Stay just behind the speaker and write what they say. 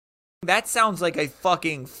that sounds like a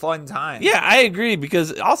fucking fun time. Yeah, I agree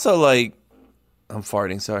because also like I'm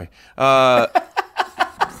farting. Sorry. I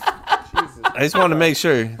just wanted to make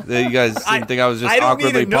sure that you guys didn't think I was just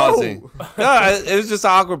awkwardly pausing. No, it was just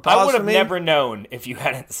an awkward pause. I would for have me. never known if you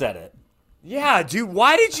hadn't said it. Yeah, dude.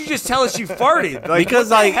 Why did you just tell us you farted? Like, because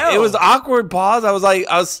what the like hell? it was awkward pause.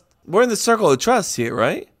 We're in the circle of trust here,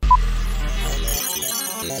 right?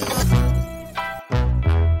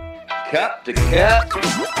 Cup to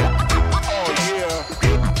cup.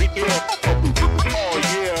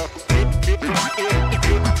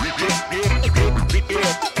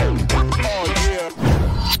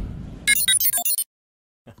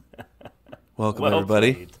 Welcome, Well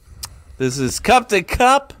everybody. played. This is Cup to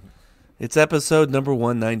Cup. It's episode number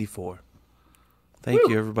 194. Thank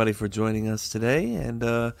you, everybody, for joining us today. And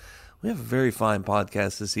we have a very fine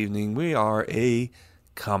podcast this evening. We are a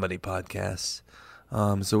comedy podcast.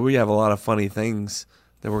 So we have a lot of funny things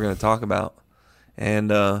that we're going to talk about.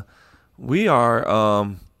 And we are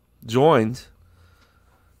joined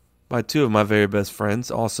by two of my very best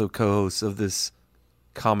friends, also co-hosts of this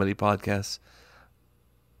comedy podcast.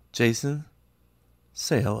 Jason,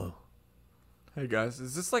 say hello. Hey guys,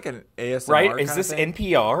 is this like an ASMR? Right? Is kind this of thing?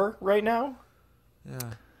 NPR right now? Yeah.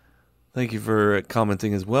 Thank you for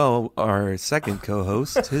commenting as well. Our second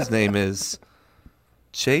co-host, his name is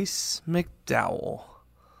Chase McDowell.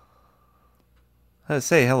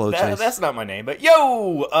 Say hello, Chase. That's not my name, but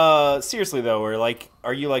yo! Seriously though,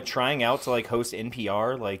 are you like trying out to like host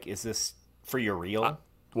NPR? Like, is this for your real?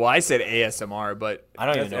 Well, I said ASMR, but I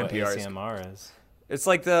don't even know NPR what is- ASMR is. It's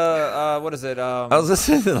like the what is it? I was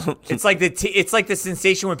listening to It's like it's like the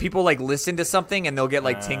sensation when people like listen to something and they'll get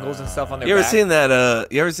like tingles and stuff on their You ever back. seen that?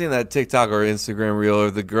 You ever seen that TikTok or Instagram reel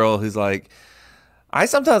of the girl who's like, I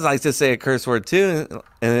sometimes like to say a curse word too, and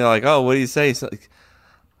they're like, oh, what do you say? It's like,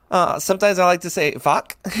 sometimes I like to say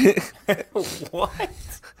fuck. What?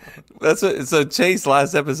 That's what. So Chase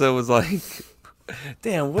last episode was like,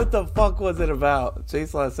 damn, what the fuck was it about?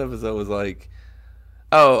 Chase last episode was like,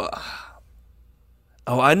 oh,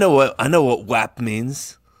 I know what WAP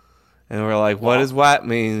means, and we're like, what does WAP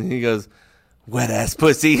mean? He goes, wet ass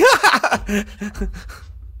pussy.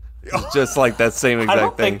 Just like that same exact I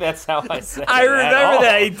don't thing. think that's how I said it. I at remember all.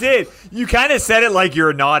 that he did. You kind of said it like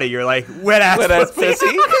you're naughty. You're like wet ass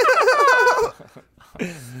pussy.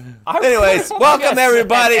 Anyways, I don't welcome, think I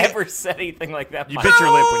everybody. Ever said anything like that? You bit your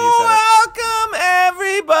lip when you said it. Welcome,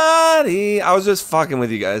 everybody. I was just fucking with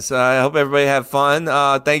you guys. I hope everybody had fun.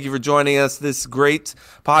 Thank you for joining us this great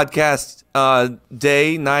podcast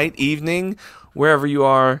day, night, evening, wherever you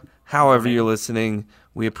are, however you're listening.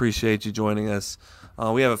 We appreciate you joining us.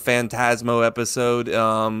 We have a Phantasmo episode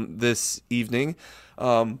this evening.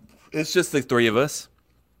 It's just the three of us.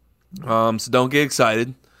 So don't get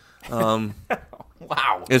excited.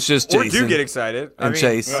 Wow. It's just Or Jason do get excited. and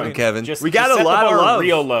Chase and Kevin. We got a set the lot of bar love.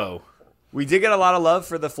 real low. We did get a lot of love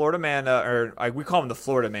for the Florida man, we call him the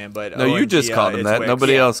Florida man, but No, you OMG, just called him it's that. Wicks.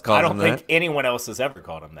 Nobody else I called don't him think that. anyone else has ever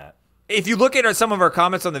called him that. If you look at some of our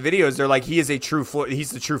comments on the videos, they're like, he's the true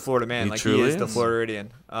Florida man. He Like truly he is the is?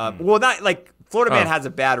 Floridian. Well, not like Florida man Oh. has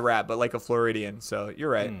a bad rap, but like a Floridian. So you're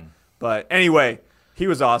right. But anyway, he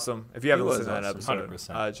was awesome. If you haven't was listened to that awesome.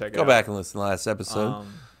 episode, 100%. check it Go out. back and listen to the last episode.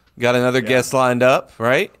 Um, Got another guest lined up,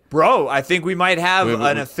 right? Bro, I think we might have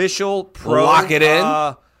an official pro. Lock it in?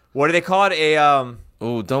 What do they call it?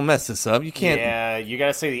 Oh, don't mess this up. You can't. Yeah, you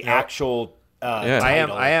gotta say the actual. Yeah.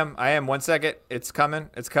 Title. I am. 1 second. It's coming.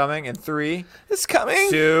 It's coming. In 3, It's coming.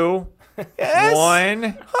 2, Yes.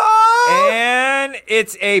 1. Oh. And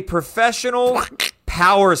it's a professional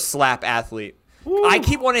power slap athlete. I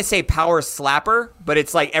keep wanting to say power slapper, but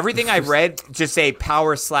it's like everything I've read just say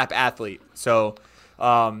power slap athlete. So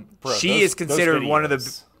Bro, she those- is considered those one of the.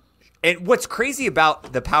 videos. And what's crazy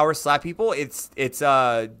about the power slap people? It's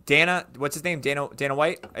Dana. What's his name? Dana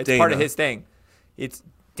White. It's part of Dana. his thing. It's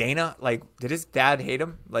Dana. Like, did his dad hate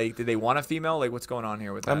him? Like, did they want a female? Like, what's going on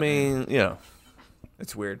here with that? I mean, you know,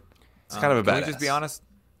 it's weird. it's kind of a Can badass. we just be honest?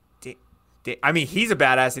 I mean, he's a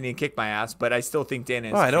badass and he kicked my ass, but I still think Dana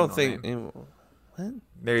is. Well, a I don't female think. name. What?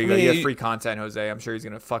 There you I go. mean, You have free content, Jose. I'm sure he's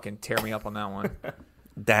gonna fucking tear me up on that one.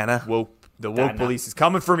 Dana. The woke Dana. police is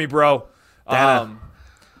coming for me, bro. Dana.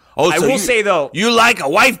 Oh, I will say though, you like a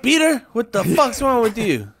wife beater? What the fuck's wrong with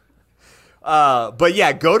you? but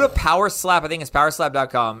yeah, go to Power Slap. I think it's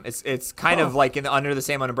powerslap.com. It's kind of like under the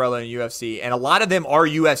same umbrella in UFC, and a lot of them are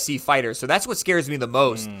UFC fighters. So that's what scares me the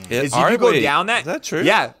most. Is if you go down that. Is that true?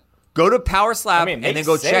 Yeah, go to Power Slap I mean, it and then makes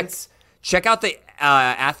go sense. check out the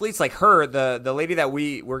athletes like her, the lady that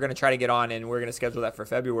we're gonna try to get on, and we're gonna schedule that for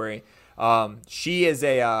February. She is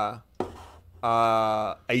a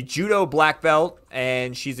a judo black belt,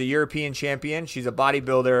 and she's a European champion. She's a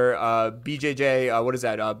bodybuilder. BJJ. What is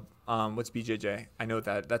that? What's BJJ? I know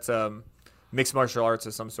that. That's mixed martial arts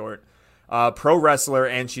of some sort. Pro wrestler,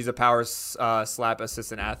 and she's a power slap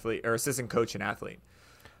assistant athlete or assistant coach and athlete.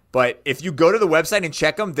 But if you go to the website and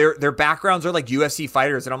check them, their backgrounds are like UFC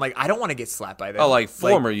fighters, and I'm like, I don't want to get slapped by them. Oh, like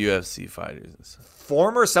former UFC fighters and stuff.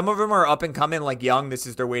 Former, some of them are up and coming, like young. This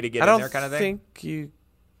is their way to get in there, kind of thing. I don't think you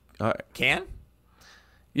can.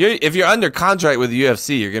 If you're under contract with the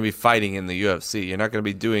UFC, you're going to be fighting in the UFC. You're not going to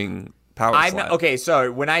be doing power slap. Okay,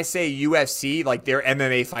 so when I say UFC, like they're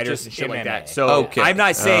MMA fighters and shit MMA. like that. So I'm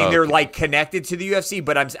not saying they're like connected to the UFC,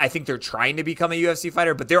 but I think they're trying to become a UFC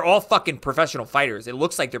fighter. But they're all fucking professional fighters. It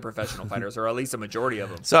looks like they're professional fighters, or at least a majority of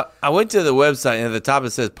them. So I went to the website, and at the top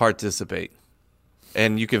it says participate,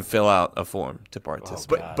 and you can fill out a form to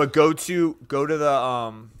participate. But go to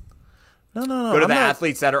the no. Go to the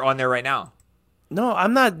athletes that are on there right now. No,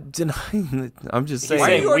 I'm not denying it. I'm just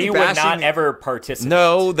saying. We would not ever participate.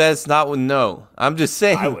 No, that's not what. No, I'm just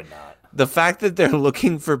saying. I would not. The fact that they're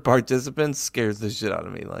looking for participants scares the shit out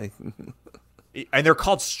of me. Like, and they're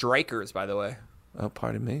called strikers, by the way. Oh,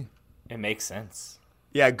 pardon me. It makes sense.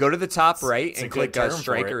 Yeah, go to the top right it's and a good click term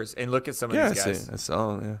strikers and look at some of these guys. I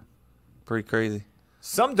saw. Yeah, pretty crazy.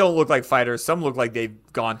 Some don't look like fighters. Some look like they've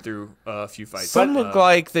gone through a few fights. Some look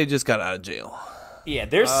like they just got out of jail. Yeah,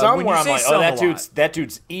 there's some where I'm like, some, that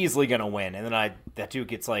dude's easily gonna win, and then that dude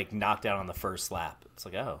gets like knocked out on the first lap. It's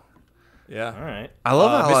like, oh, yeah, all right. I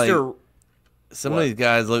love how Mr. like some of these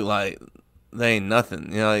guys look like they ain't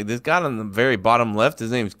nothing. You know, like this guy on the very bottom left,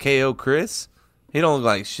 his name's KO Chris. He don't look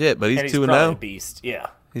like shit, but he's 2-0. Beast, yeah.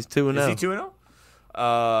 He's 2-0. Is he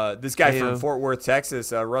 2-0? This guy KO. from Fort Worth,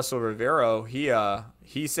 Texas, Russell Rivero.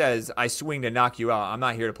 He says, "I swing to knock you out. I'm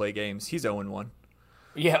not here to play games." He's 0-1.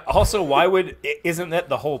 Yeah. Also, isn't that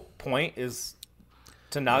the whole point? Is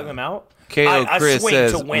to knock them out? KO Chris I swing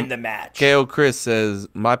says to win the match. KO Chris says,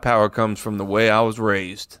 "My power comes from the way I was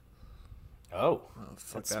raised." Oh,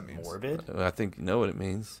 that's that means morbid. I think you know what it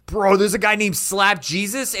means, bro. There's a guy named Slap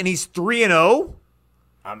Jesus, and he's 3-0.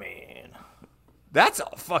 I mean, that's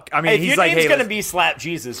fuck. I mean, if he's your like, name's hey, gonna be Slap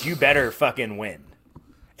Jesus, you better fucking win.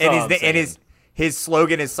 And his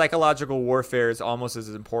slogan is psychological warfare is almost as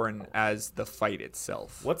important as the fight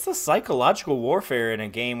itself. What's the psychological warfare in a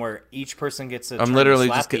game where each person gets a I'm literally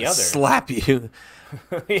slap just the gonna other? slap you.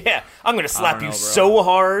 Yeah, I'm gonna slap you so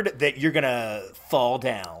hard that you're gonna fall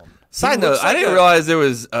down. Side note, I didn't realize there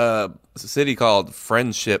was a city called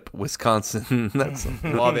Friendship, Wisconsin. That's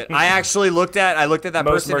love it. I actually looked at that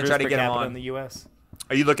Most person to try to get him on. in the U.S.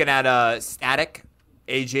 Are you looking at Static?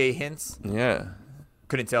 AJ Hints? Yeah.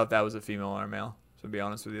 Couldn't tell if that was a female or a male. To be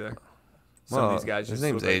honest with you, there. Some of these guys his just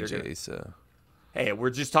name's look like AJ, so. Hey, we're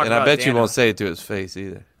just talking and about. I bet Dana. you won't say it to his face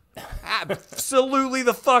either. Absolutely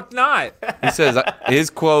the fuck not. He says his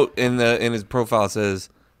quote in his profile says,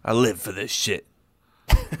 "I live for this shit."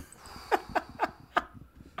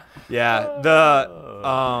 Yeah,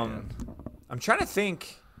 I'm trying to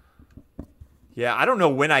think. Yeah, I don't know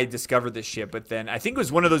when I discovered this shit, but then I think it was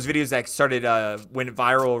one of those videos that started went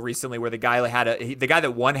viral recently, where the guy the guy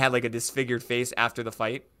that won had like a disfigured face after the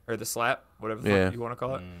fight or the slap, whatever the fuck you want to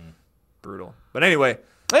call it. Brutal. But anyways,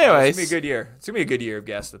 it's gonna be a good year. It's gonna be a good year of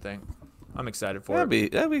Guess the Thing. I'm excited for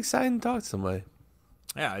it. That'd be exciting to talk to somebody.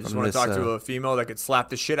 Yeah, I just want to talk to a female that could slap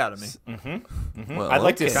the shit out of me. Well, I'd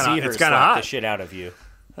like to see her slap hot. the shit out of you.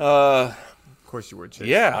 Of course you would, Chase.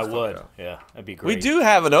 Yeah, I would. Yeah, that'd be great. We do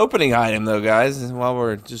have an opening item though, guys. While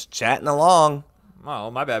we're just chatting along. Oh,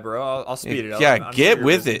 my bad, bro. I'll speed it up. Yeah, I'm get sure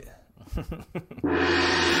with busy. it.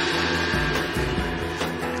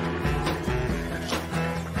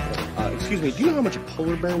 Excuse me, do you know how much a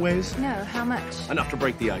polar bear weighs? No, how much? Enough to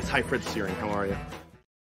break the ice. Hi, Fred Searing. How are you?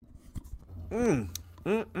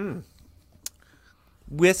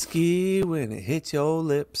 Whiskey when it hits your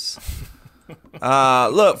lips.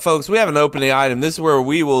 Look, folks, we have an opening item. This is where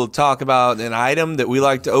we will talk about an item that we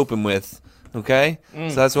like to open with. Okay?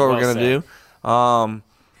 So that's what we're going to do.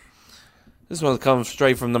 This one comes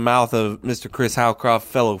straight from the mouth of Mr. Chris Howcroft,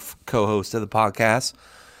 fellow co-host of the podcast.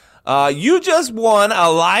 You just won a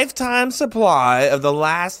lifetime supply of the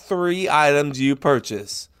last 3 items you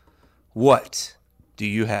purchase. What do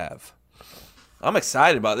you have? I'm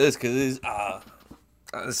excited about this because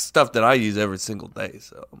it's stuff that I use every single day.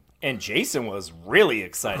 So. And Jason was really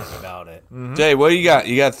excited about it. Jay, what do you got?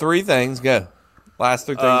 You got 3 things. Go. Last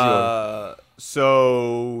 3 things you ordered.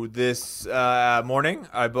 So this morning,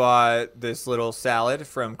 I bought this little salad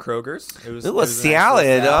from Kroger's. It was Little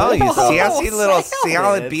salad. Oh, you sassy little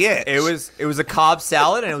salad bitch. It was a Cobb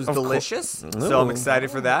salad and it was delicious. So I'm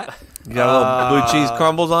excited for that. You got a little blue cheese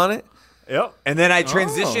crumbles on it? Yep. And then I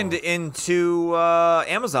transitioned into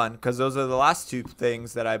Amazon because those are the last two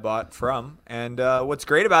things that I bought from. And what's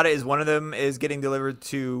great about it is one of them is getting delivered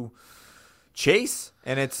to Chase,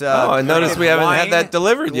 and it's I noticed we haven't had that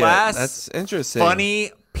delivered glass, yet. That's interesting.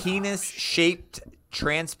 Funny penis-shaped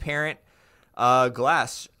transparent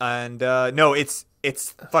glass, and no, it's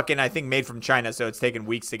fucking I think made from China, so it's taken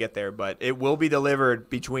weeks to get there, but it will be delivered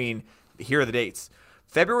between here are the dates: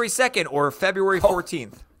 February 2nd or February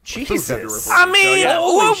 14th. Jesus. I mean,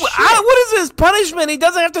 what is his punishment? He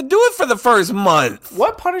doesn't have to do it for the first month.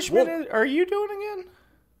 What punishment are you doing again?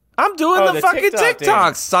 I'm doing the fucking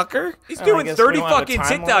TikTok, sucker. He's doing 30 fucking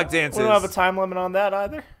TikTok dances. We don't have a time limit on that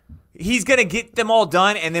either. He's going to get them all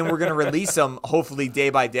done, and then we're going to release them, hopefully, day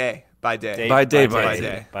by day. By day. By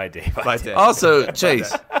day. Also,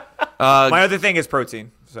 Chase. My other thing is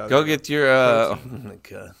protein. So go get your... oh, my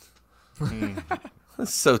God.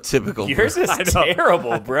 That's so typical. Yours is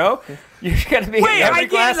terrible, bro. You're going to be... Wait, I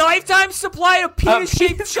get a lifetime supply of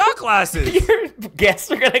penis-shaped shot glasses. Your guests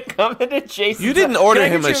are going to come into Jason's... You didn't order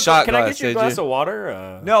him a shot glass, Can I get you a glass of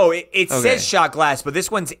water? No, it says shot glass, but this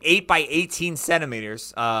one's 8 by 18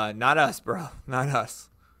 centimeters. Not us, bro. Not us.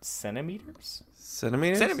 Centimeters?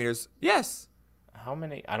 Centimeters, yes. How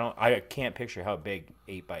many? I can't picture how big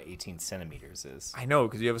 8 by 18 centimeters is. I know,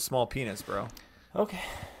 because you have a small penis, bro. Okay.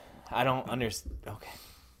 I don't understand. Okay.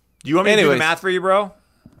 Do you want me to do the math for you, bro?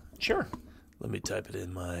 Sure. Let me type it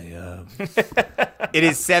in my... It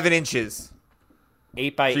is 7 inches.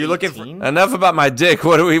 8 by 18? You're looking for... Enough about my dick.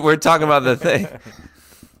 We're talking about the thing.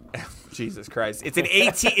 Jesus Christ. It's an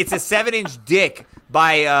 18... It's a 7-inch dick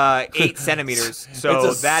by 8 centimeters. So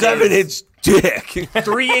it's a 7-inch dick.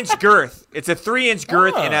 3-inch girth. It's a 3-inch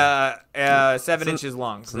girth and 7 inches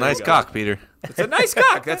long. It's a nice cock, Peter. It's a nice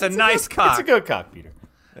cock. That's a nice cock. It's a good cock, Peter.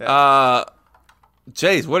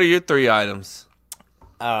 Chase, what are your 3 items?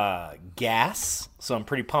 Gas. So I'm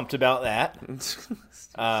pretty pumped about that.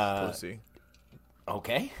 Pussy.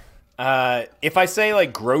 Okay. If I say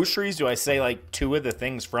like groceries, do I say like 2 of the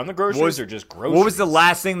things from the groceries or just groceries? What was the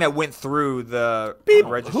last thing that went through the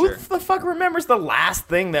register? Who the fuck remembers the last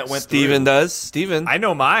thing that went through? Steven does. Steven. I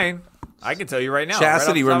know mine. I can tell you right now.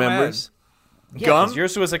 Chastity right remembers. Yeah, Gum?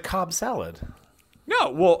 yours was a Cobb salad.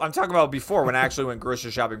 No, well, I'm talking about before when I actually went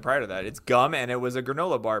grocery shopping prior to that. It's gum, and it was a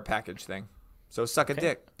granola bar package thing. So suck a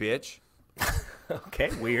dick, bitch. Okay,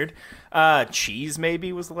 weird. Cheese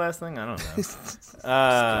maybe was the last thing. I don't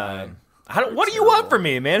know. What do you want from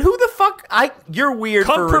me, man? Who the fuck? You're weird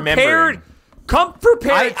for remembering. Come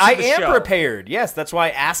prepared. I am prepared. Yes, that's why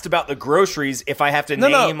I asked about the groceries. If I have to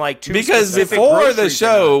name like 2 because specific before the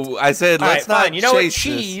show, I said let's not. Fine. You know what?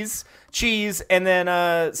 Cheese, and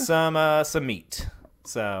then some meat.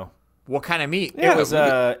 So what kind of meat? Yeah,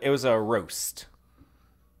 it was a roast.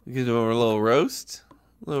 You could do a little roast,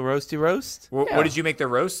 a little roasty roast. What did you make the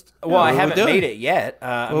roast? Well, I haven't made it yet.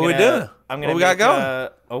 What we doing? What we got going?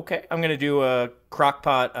 Okay, I'm gonna do a crock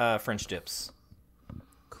pot French dips.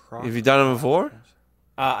 Have you done them before?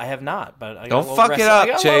 I have not, but I got don't fuck it up,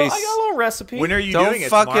 Chase. I got a little recipe. When are you doing it?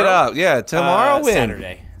 Don't fuck it up. Yeah, tomorrow.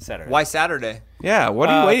 Saturday. Why Saturday? Yeah, what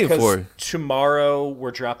are you waiting for? Tomorrow we're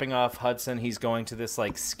dropping off Hudson. He's going to this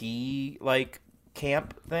like ski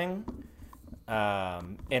camp thing,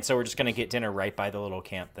 and so we're just gonna get dinner right by the little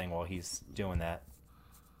camp thing while he's doing that.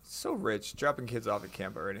 So rich, dropping kids off at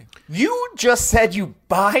camp already. You just said you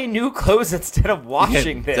buy new clothes instead of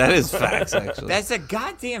washing them. That is facts, actually. That's a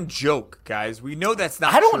goddamn joke, guys. We know that's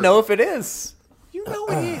not. I don't know if it is. You know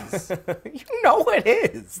it is. You know it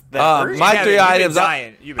is. My 3 items.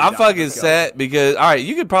 I'm fucking Let's go. set because all right,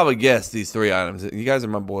 you could probably guess these 3 items. You guys are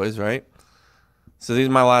my boys, right? So these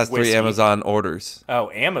are my last 3 Amazon orders.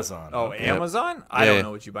 Oh, Amazon. Oh, Okay. Amazon? I don't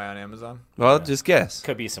know what you buy on Amazon. Well, just guess.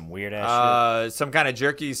 Could be some weird ass shit. Some kind of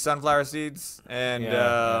jerky, sunflower seeds, and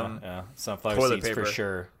sunflower toilet seeds paper. for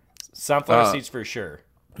sure. Sunflower seeds for sure.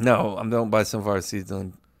 No, I don't buy sunflower seeds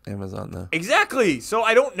on Amazon though. Exactly. So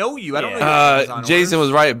I don't know you. I don't know. Your Amazon Jason orders.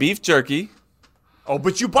 was right. Beef jerky. Oh,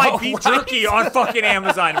 but you buy beef jerky on fucking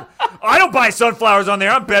Amazon. I don't buy sunflowers on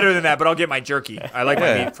there. I'm better than that, but I'll get my jerky. I like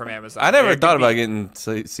my meat from Amazon. I never thought about getting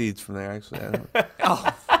seeds from there, actually.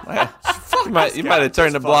 You might have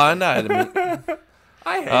turned a blind eye to me.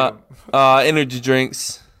 I hate them. Energy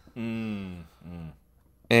drinks. And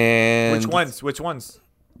Which ones?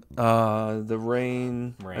 The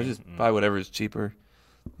Rain. I just buy whatever is cheaper.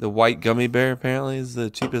 The white gummy bear apparently is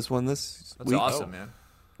the cheapest one this That's week. awesome, man.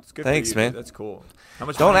 It's good Thanks, for you, man. Dude. That's cool. How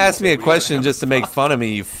much Don't money ask do me you a save question just to make fun of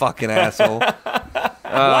me, you fucking asshole.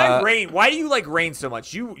 Why Rain? Why do you like Rain so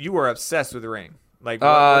much? You are obsessed with Rain. Like,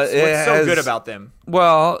 what's so good about them?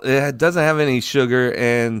 Well, it doesn't have any sugar,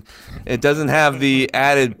 and it doesn't have the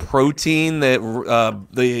added protein that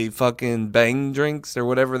the fucking Bang drinks or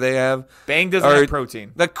whatever they have. Bang doesn't have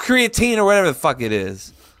protein. The creatine or whatever the fuck it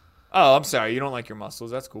is. Oh, I'm sorry. You don't like your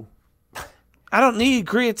muscles. That's cool. I don't need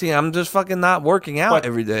creatine. I'm just fucking not working out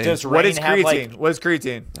every day. What is creatine? What is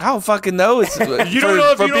creatine? I don't fucking know. It's You don't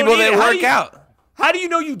know if for you don't people need that it. work out. How do you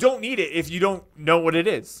know you don't need it if you don't know what it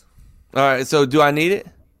is? All right, so do I need it?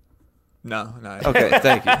 No. Okay,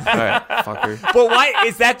 thank you. All right, fucker. But why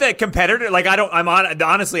is that the competitor? Like, I'm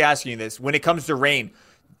honestly asking you this. When it comes to Reign,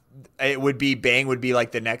 it would be Bang would be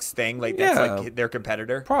like the next thing. Like, that's like their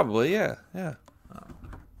competitor. Probably, yeah.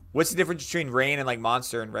 What's the difference between Reign and like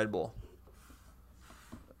Monster and Red Bull?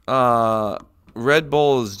 Red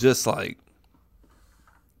Bull is just like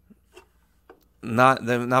not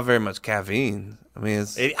very much caffeine. I mean,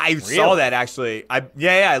 I saw that actually.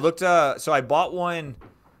 I looked. So I bought one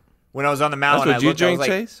when I was on the mountain. That's what you drink,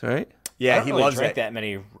 Chase, right? Yeah, I don't he really loves drink it. that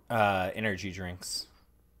many energy drinks.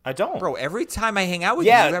 I don't, Bro, every time I hang out with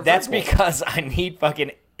you, Yeah, you have that's Red Bull. because I need fucking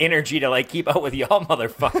energy to like keep up with y'all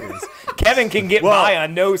motherfuckers. Kevin can get by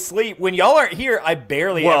on no sleep. When y'all aren't here, I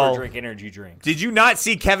barely ever drink energy drinks. Did you not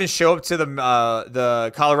see Kevin show up to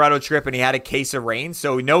the Colorado trip and he had a case of Reign?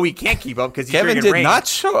 So no, he can't keep up because he's Kevin drinking did Reign. not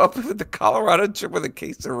show up at the Colorado trip with a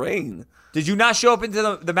case of Reign. Did you not show up into the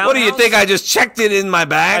mountain? What do you house? think? I just checked it in my I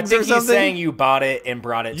bags think or something? he's saying you bought it and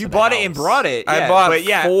brought it. You to bought the it and house. brought it. I Yeah, bought but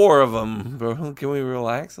yeah, 4 of them, bro. Can we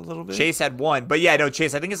relax a little bit? Chase had one, but yeah, no,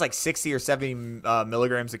 Chase. I think it's like 60 or 70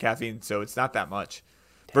 milligrams of caffeine, so it's not that much.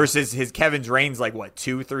 Versus his Kevin's Reign's like what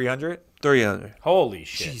 300? 300. Holy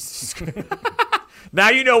shit, Jesus. Now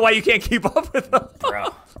you know why you can't keep up with them.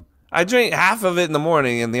 bro! I drink half of it in the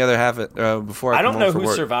morning and the other half before I I come don't home know from who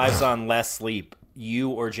work. survives on less sleep, you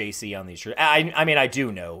or JC on these trips. I mean, I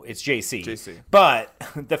do know it's JC. JC. But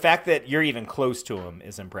the fact that you're even close to him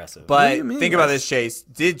is impressive. What do But you mean? think about this, Chase.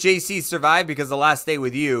 Did JC survive? Because the last day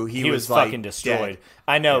with you, he he was like, fucking destroyed. dead.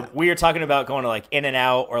 I know. We were talking about going to like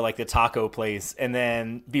In-N-Out or like the taco place, and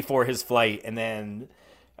then before his flight, and then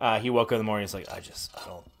he woke up in the morning. He's like, I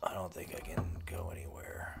don't think I can go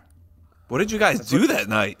anywhere. What did you guys do that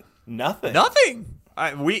night? Nothing. Nothing.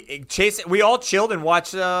 We all chilled and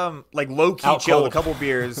watched like low key Out chilled, a Cold. couple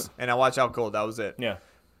beers, and I watched Out Cold. That was it. Yeah.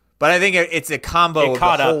 But I think it's a combo It of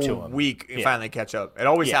caught the up whole to him. week and Yeah. finally catch up. It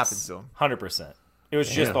always happens to him. 100%. It was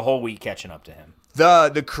just the whole week catching up to him.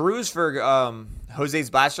 The cruise for Jose's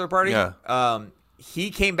bachelor party. Yeah.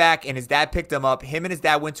 He came back and his dad picked him up. Him and his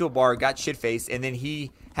dad went to a bar, got shit faced, and then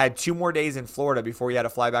he had 2 more days in Florida before he had to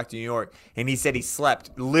fly back to New York. And he said he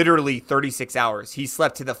slept literally 36 hours. He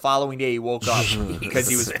slept to the following day he woke up because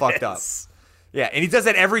he was fucked up. Yeah, and he does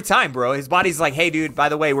that every time, bro. His body's like, hey, dude, by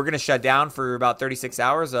the way, we're going to shut down for about 36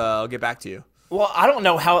 hours. I'll get back to you. Well, I don't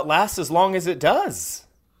know how it lasts as long as it does.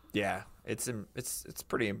 Yeah, it's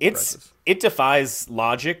pretty impressive. It defies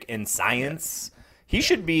logic and science. He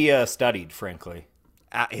should be studied, frankly.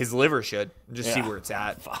 His liver should. Just see Yeah. where it's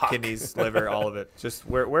at. Fuck. Kidneys, liver, all of it. Just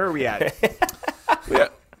where are we at? Yeah.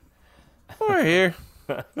 We're here.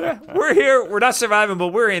 We're here. We're not surviving, but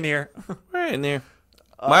we're in here. We're in there.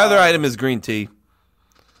 My other item is green tea.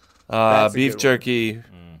 That's a Beef good one. jerky.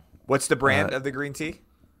 What's the brand of the green tea?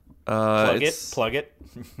 Plug it's it.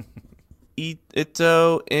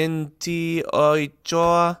 Ito Inti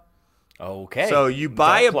Oichoa. Okay. So you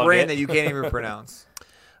buy Don't a plug brand it. that you can't even pronounce.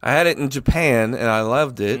 I had it in Japan and I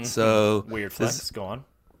loved it. So Weird flex. Go on.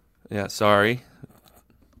 yeah, sorry.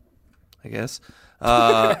 I guess.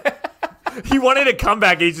 He wanted to come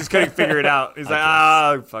back and he just couldn't figure it out. He's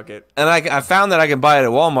like, fuck it. And I found that I can buy it at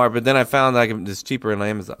Walmart, but then I found that it's cheaper on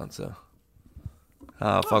Amazon. So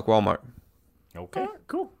fuck Walmart. Okay.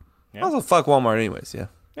 Cool. Yeah. Also fuck Walmart anyways. Yeah.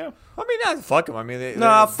 Yeah. I mean, not fuck them. I mean, they're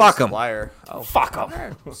fuck 'em. supplier. Oh, Fuck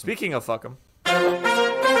him. speaking of fuck them.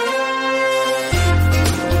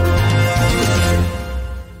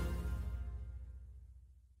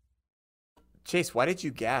 Chase, why did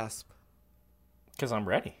you gasp? Because I'm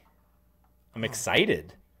ready. I'm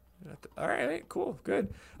excited. All right, cool,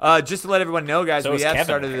 good. Just to let everyone know, guys, So we is have Kevin,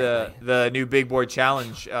 started apparently. the new Big Board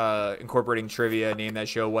Challenge, incorporating trivia, name that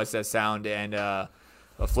show, what's that sound, and a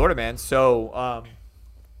Florida man. So,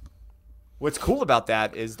 what's cool about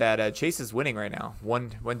that is that Chase is winning right now,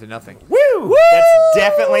 1-0. Woo! That's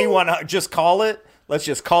definitely one. Just call it. Let's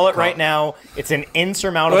just call it right now. It's an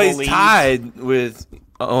insurmountable Well, he's lead. tied with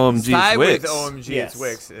OMG's Tied Wix, with OMG, Yes. it's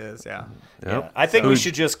Wix is yeah. Yep. I think we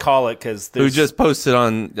should just call it because who just posted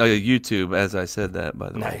on YouTube as I said that, by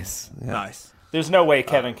the way. nice. Yeah. Nice. There's no way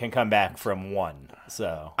Kevin can come back from one.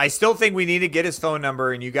 So I still think we need to get his phone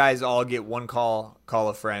number, and you guys all get one call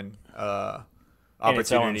a friend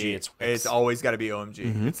opportunity. It's It's always got to be OMG.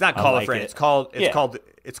 Mm-hmm. It's not I Call a like Friend. it. It's called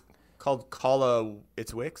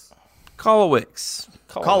It's Wix. Call a Wix.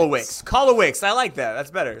 Call a Wix. Call a Wix. I like that.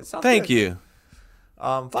 That's better. It sounds Thank good. you.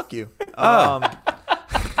 Fuck you. All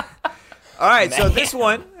right, so this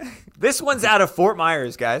one's out of Fort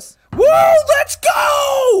Myers, guys. Woo! Let's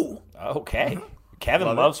go! Okay. Kevin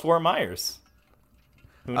Love loves Fort Myers.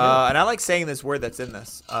 Who knew? And I like saying this word that's in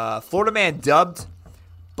this. Florida man dubbed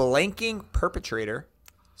blanking perpetrator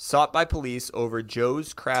sought by police over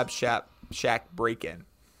Joe's Crab Shack break-in.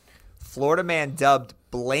 Florida man dubbed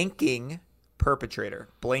blanking perpetrator.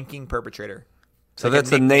 So Like that's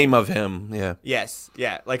the name of him. Yeah. Yes,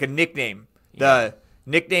 yeah, like a nickname. The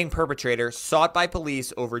nickname perpetrator sought by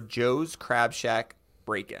police over Joe's Crab Shack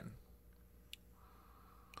break-in.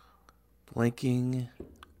 Blanking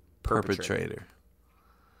perpetrator.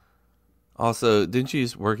 Also, didn't you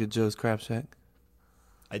work at Joe's Crab Shack?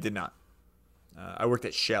 I did not. I worked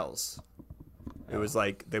at Shell's. It was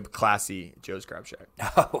like the classy Joe's Crab Shack.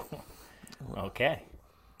 Oh. Okay.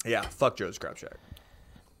 Yeah, fuck Joe's Crab Shack.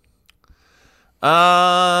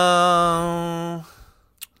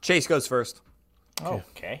 Chase goes first.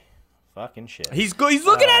 Okay. Fucking shit. He's looking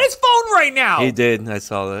at his phone right now. He did. I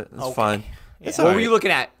saw that. It's fine. It's What all were you right.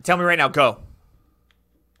 looking at? Tell me right now. Go.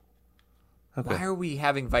 Okay. Why are we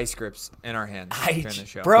having vice grips in our hands during the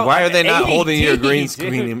show? Bro, Why are I'm they not AD, holding your green dude.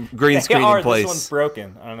 screen They in place? This one's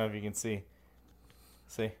broken. I don't know if you can see.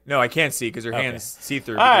 See? No, I can't see because your hands see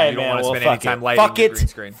through. All right, You don't man. want to Well, spend any fuck time it. lighting Fuck your it. green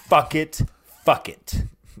screen. Fuck it. Fuck it.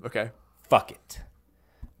 Okay. Fuck it.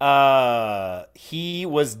 He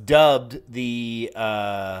was dubbed the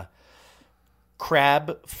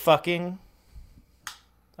crab fucking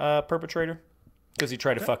perpetrator because he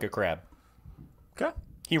tried to fuck a crab. Okay.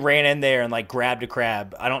 He ran in there and like grabbed a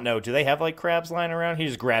crab. I don't know. Do they have like crabs lying around? He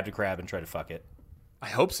just grabbed a crab and tried to fuck it. I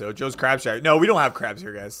hope so. Joe's Crab Shack. No, we don't have crabs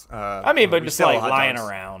here, guys. I mean, but we just sell like hot lying dogs.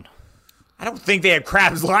 around. I don't think they have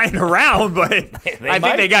crabs lying around, but I might.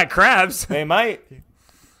 think they got crabs. They might.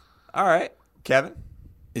 All right, Kevin.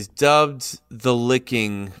 Is dubbed the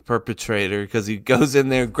licking perpetrator because he goes in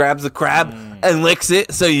there, grabs the crab, and licks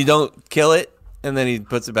it so you don't kill it, and then he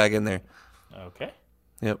puts it back in there. Okay.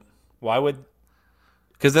 Yep. Why would?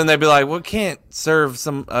 Because then they'd be like, "We can't serve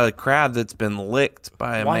some crab that's been licked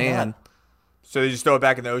by a Why man." not? So they just throw it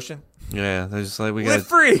back in the ocean. Yeah, they're just like, "We Live got."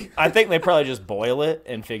 free. I think they probably just boil it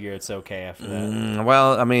and figure it's okay after that.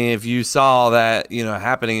 Well, I mean, if you saw that,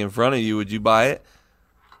 happening in front of you, would you buy it?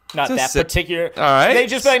 Not Just that sit- particular. All right. They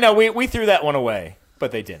just like, no, we threw that one away,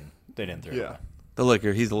 but they didn't. They didn't throw it away. The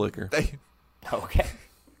liquor. He's the liquor. Okay.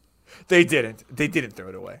 They didn't. They didn't throw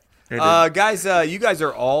it away. didn't. Guys, you guys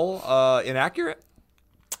are all inaccurate.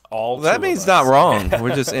 All That two of means us. not wrong.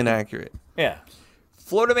 We're just inaccurate. Yeah.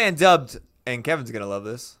 Florida man dubbed, and Kevin's gonna love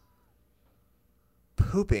this,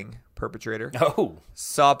 pooping perpetrator Oh.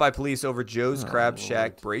 sought by police over Joe's Crab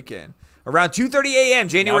Shack break-in. Around 2:30 a.m.,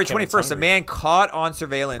 January Now Kevin's 21st, a hungry. man caught on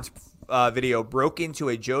surveillance video broke into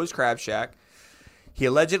a Joe's Crab Shack. He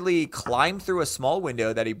allegedly climbed through a small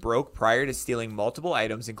window that he broke prior to stealing multiple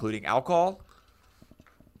items, including alcohol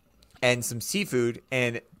and some seafood,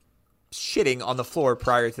 and shitting on the floor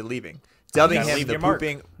prior to leaving, dubbing gotta him leave the your mark.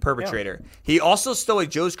 pooping perpetrator. He also stole a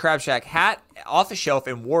Joe's Crab Shack hat off a shelf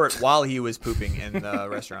and wore it while he was pooping in the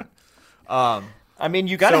restaurant. I mean,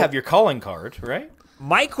 you got to So- have your calling card, right?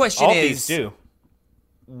 My question All is, these do.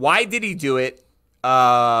 why did he do it?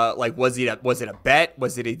 Was it a bet?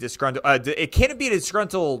 Was it a disgruntled? It can't be a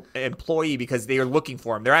disgruntled employee because they are looking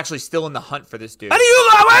for him. They're actually still in the hunt for this dude. Why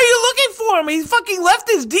are you looking for him? He fucking left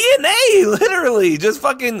his DNA, literally. Just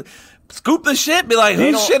fucking scoop the shit, be like,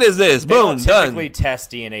 They whose don't- shit is this? They Boom, don't done. typically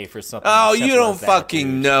test DNA for something. Oh, as you simple don't as that, fucking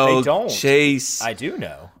dude. know, They don't. Chase. I do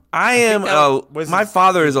know. I am. was My his-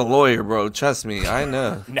 father is a lawyer, bro. Trust me, I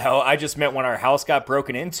know. No, I just meant when our house got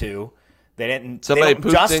broken into, they didn't. Somebody they don't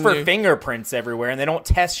pooped dust in for your- fingerprints everywhere, and they don't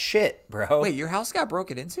test shit, bro. Wait, your house got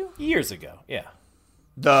broken into? Years ago, yeah.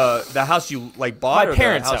 The house you bought? My or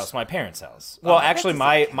parents' the house. My parents' house. Well, that actually,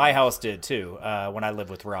 doesn't my house did too. When I lived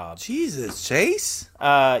with Rob. Jesus, Chase.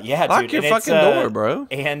 Yeah, Lock dude. your and it's, fucking door, bro.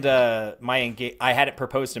 And I hadn't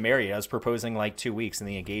proposed to Mary. I was proposing like 2 weeks, and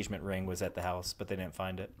the engagement ring was at the house, but they didn't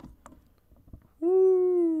find it.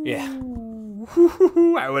 Yeah.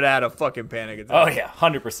 I would have had a fucking panic attack. Oh yeah,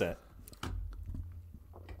 100%.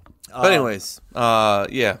 But anyways,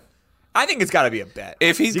 yeah. I think it's got to be a bet.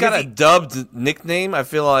 If he's Because got a dubbed nickname, I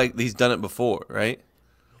feel like he's done it before, right?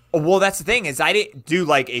 well, that's the thing is I didn't do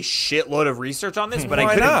like a shitload of research on this, but I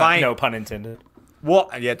Why couldn't not? find. No pun intended. Well,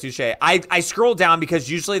 yeah, touche. I scroll down because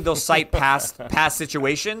usually they'll cite past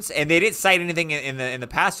situations, and they didn't cite anything in the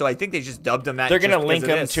past, so I think they just dubbed them that. They're gonna link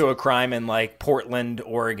them to a crime in like Portland,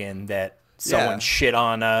 Oregon, that someone shit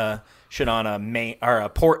on a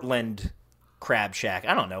Portland crab shack.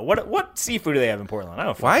 I don't know what seafood do they have in Portland. I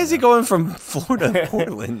don't. Why is he going from Florida to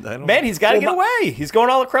Portland? Man, he's got to get away. He's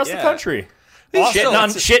going all across the country. Also,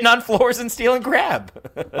 shitting on floors and stealing crab.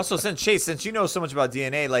 Also, since you know so much about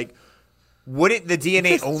DNA, like, wouldn't the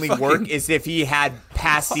DNA only work is if he had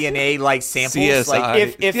past DNA like samples? CSI.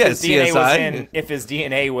 Like, if his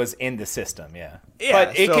DNA was in the system,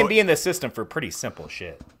 but it can be in the system for pretty simple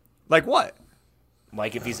shit. Like what?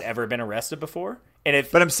 Like if he's ever been arrested before.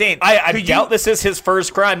 But I'm saying, I doubt this is his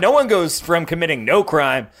first crime. No one goes from committing no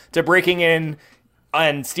crime to breaking in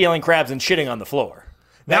and stealing crabs and shitting on the floor.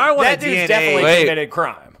 That dude's definitely committed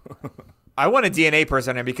crime. I want a DNA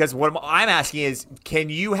person in because what I'm asking is, can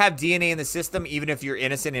you have DNA in the system even if you're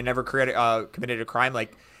innocent and never committed a crime?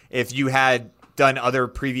 Like if you had done other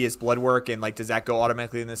previous blood work and like, does that go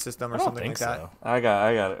automatically in the system or something like that? I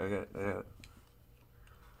got it.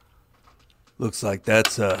 Looks like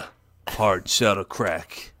that's a hard shell to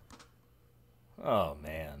crack. Oh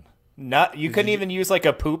man, you couldn't even use like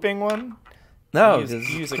a pooping one. No,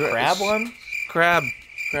 use a crab one. Crab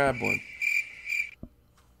one.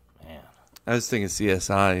 Man, I was thinking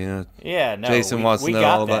CSI. You know. Yeah, no. Jason wants to know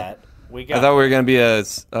all about. I thought we were going to be a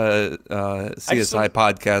CSI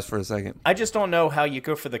podcast for a second. I just don't know how you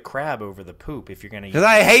go for the crab over the poop if you're going to use it. Because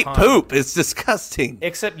I hate poop. It's disgusting.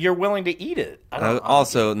 Except you're willing to eat it.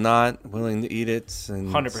 Also not willing to eat it.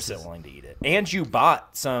 100% willing to eat it. And you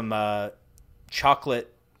bought some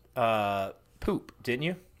chocolate poop, didn't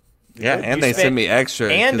you? Yeah, and they sent me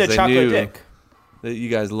extra. And a chocolate dick. That you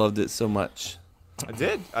guys loved it so much. I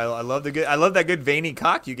did. I love that good veiny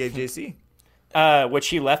cock you gave JC. Which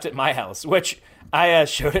he left at my house, which I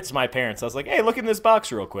showed it to my parents. I was like, hey, look in this box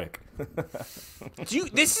real quick.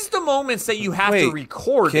 This is the moments that you have to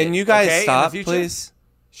record. Can you guys stop, please?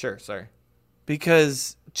 Sure, sorry.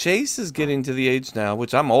 Because Chase is getting to the age now,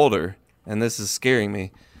 which I'm older, and this is scaring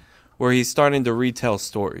me, where he's starting to retell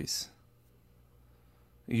stories.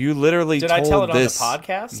 You literally Did I tell it on the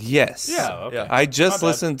podcast? Yes. Yeah, okay. I just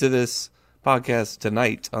listened to this podcast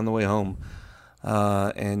tonight on the way home.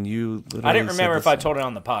 And you literally I didn't remember if I told it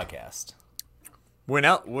on the podcast. When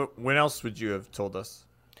else would you have told us?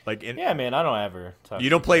 Yeah, man, I don't ever talk. You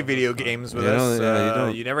don't play video games with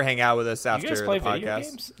us. You never hang out with us after you guys play the podcast. Video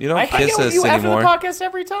games? You don't kiss us you anymore. After the podcast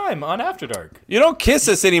every time on After Dark. You don't kiss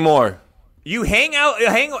us anymore. You hang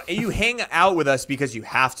out with us because you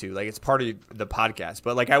have to. Like, it's part of the podcast.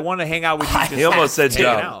 But like, I want to hang out with you. He almost said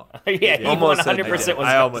job. Yeah, he almost 100% was I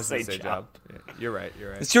about almost to said say job. Yeah, you're right.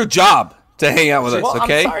 It's your job to hang out with us,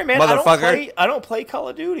 okay? I'm sorry, man. Motherfucker. I don't play Call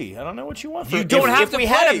of Duty. I don't know what you want. You don't have if to we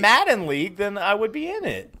play. had a Madden league, then I would be in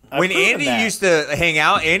it. When Andy used to hang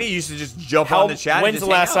out, Andy used to just jump on the chat. When's the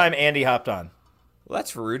last time Andy hopped on? Well,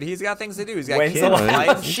 that's rude. He's got things to do. He's got When's kids. the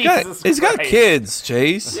last- He's got kids,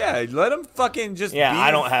 Chase. Yeah, let him fucking just. Yeah,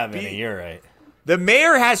 I don't have any. You're right. The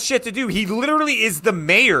mayor has shit to do. He literally is the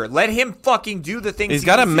mayor. Let him fucking do the things. He's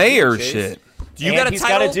got a needs to mayor do, shit. Do you got a he's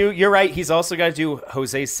title? got to do. You're right. He's also got to do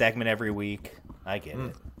Jose's segment every week. I get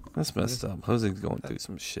it. That's messed up. Jose's going through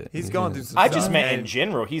some shit. He's going through some I stuff. just meant in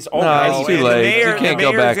general. He's it's already too late. You can't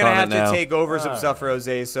go back gonna on have it now. to take over some stuff for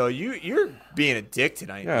Jose. So you're being a dick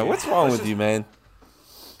tonight. Yeah, dude. what's wrong with you, man?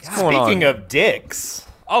 What's going on? Speaking of dicks,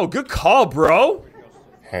 Oh, good call, bro.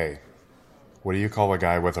 Hey, what do you call a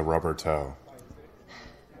guy with a rubber toe?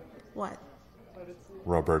 What?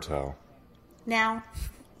 Roberto. Now?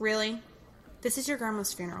 Really? This is your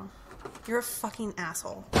grandma's funeral. You're a fucking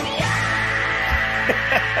asshole. That's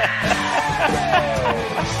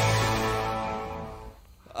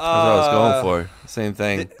what I was going for. Same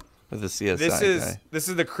thing with the CSI guy. This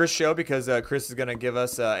is the Chris show because Chris is gonna give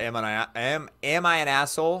us am I an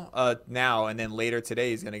asshole now, and then later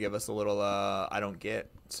today he's gonna give us a little I don't get.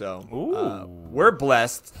 So we're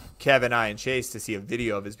blessed, Kevin, I, and Chase, to see a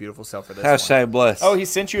video of his beautiful self for this Hashtag one. blessed. oh, he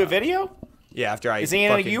sent you a video? Yeah, after I Is he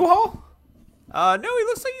in a U-Haul? No, he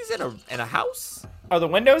looks like he's in a house. Are the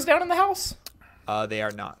windows down in the house? They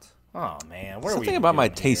are not. Oh man, what are we Something about my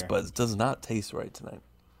doing taste here? buds does not taste right tonight.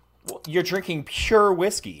 Well, you're drinking pure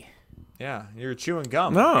whiskey. Yeah, you're chewing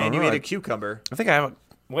gum. No, and you no, ate a cucumber. I think I have a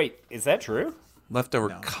Wait, is that true? leftover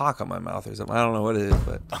cock on my mouth or something. I don't know what it is,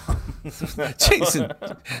 but Jason,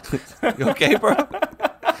 you okay, bro?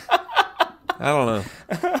 I don't know.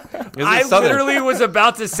 I literally was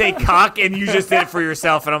about to say cock, and you just did it for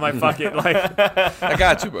yourself, and I'm like, fuck it. Like, I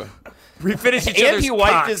got you, bro. We finished each And other's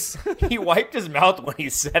cocks. he wiped his mouth when he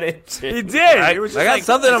said it. Too. He did. It was I just got like,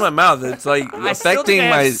 something on my mouth. It's like I still affecting didn't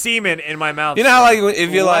my. have semen in my mouth. You know how like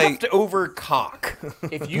if you like, Leftover cock.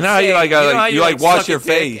 if you know how you like, you like wash suck your a dick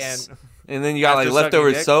face, and then you got like After sucking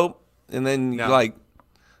leftover dick? soap, and then No. you like.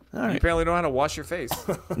 All You right. apparently don't know how to wash your face.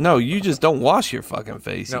 No, you just don't wash your fucking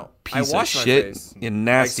face. No, you I piece wash of my shit. face. You I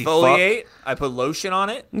nasty fuck. exfoliate. I put lotion on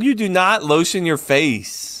it. You do not lotion your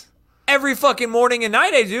face. Every fucking morning and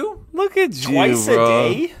night I do. Look at you, Twice a bro.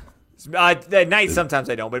 day? At night sometimes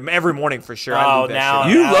I don't, but every morning for sure. I Oh, leave that now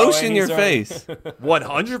shit. You Now lotion when your he's face.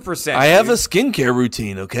 100%. I have a dude. skincare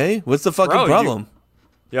routine. Okay, what's the fucking Bro, you- problem?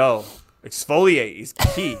 Yo, exfoliate is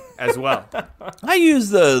key as well. I use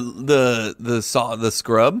the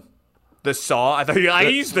scrub. The saw. I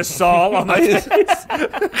used the saw on my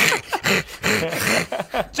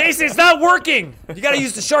Jason, it's not working. You got to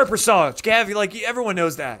use the sharper saw. Gav, everyone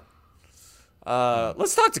knows that.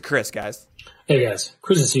 Let's talk to Chris, guys. Hey guys,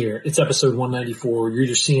 Chris is here. It's episode 194. You're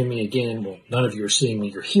just seeing me again. Well, none of you are seeing me.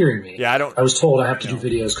 You're hearing me. Yeah, I was told I have to do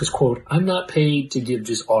videos because, quote, I'm not paid to give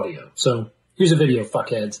just audio. So here's a video,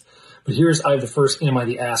 fuckheads. But I have the first Am I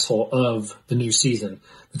the Asshole of the new season.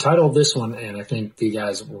 The title of this one, and I think the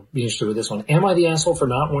guys will be interested with this one, Am I the Asshole for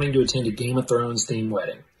not wanting to attend a Game of Thrones themed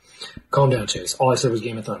wedding? Calm down, Chase. All I said was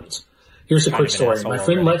Game of Thrones. Here's a quick story. My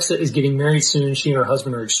friend Lexa is getting married soon. She and her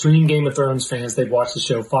husband are extreme Game of Thrones fans. They've watched the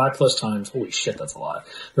show 5+ times. Holy shit, that's a lot.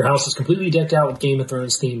 Their house is completely decked out with Game of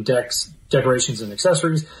Thrones themed decorations and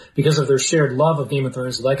accessories. Because of their shared love of Game of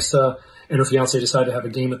Thrones, Lexa and her fiance decided to have a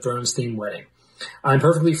Game of Thrones themed wedding. I'm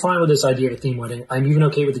perfectly fine with this idea of a theme wedding. I'm even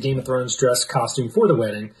okay with the Game of Thrones dress costume for the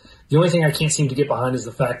wedding. The only thing I can't seem to get behind is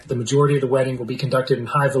the fact that the majority of the wedding will be conducted in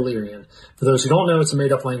High Valyrian. For those who don't know, it's a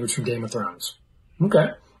made-up language from Game of Thrones. Okay.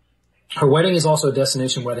 Her wedding is also a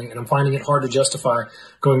destination wedding, and I'm finding it hard to justify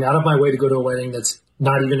going out of my way to go to a wedding that's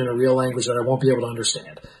not even in a real language that I won't be able to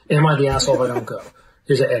understand. Am I the asshole if I don't go?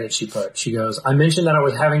 Here's an edit she put. She goes, I mentioned that I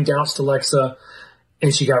was having doubts to Lexa,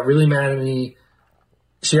 and she got really mad at me.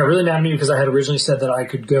 She got really mad at me because I had originally said that I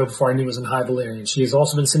could go before I knew it was in High Valyrian. She has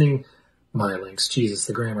also been sending my links. Jesus,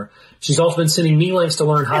 the grammar. She's also been sending me links to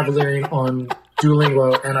learn High Valyrian on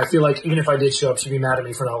Duolingo, and I feel like even if I did show up, she'd be mad at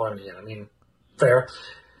me for not learning it. I mean, fair.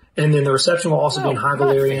 And then the reception will also be in High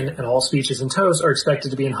Valyrian, and all speeches and toasts are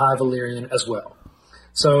expected to be in High Valyrian as well.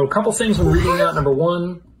 So a couple things when reading that. Number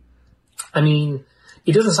one, I mean,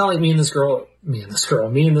 it doesn't sound like me and this girl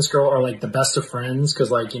are like the best of friends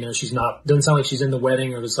because, like, you know, doesn't sound like she's in the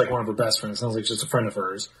wedding or it's like one of her best friends. It sounds like just a friend of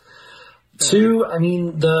hers. Two, I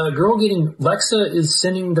mean, Lexa is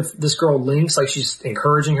sending this girl links, like she's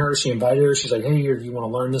encouraging her. She invited her. She's like, hey, do you want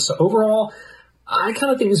to learn this? So overall, I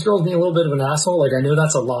kind of think this girl's being a little bit of an asshole. Like, I know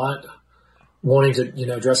that's a lot, wanting to, you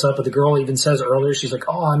know, dress up. But the girl even says earlier, she's like,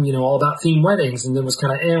 oh, I'm, you know, all about theme weddings. And then was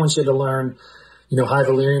kind of when she had to learn, you know, High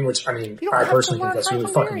Valyrian, which, I mean, I personally think that's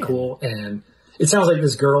really fucking cool. And it sounds like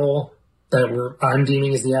this girl that I'm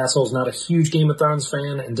deeming as the asshole is not a huge Game of Thrones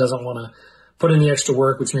fan and doesn't want to put in the extra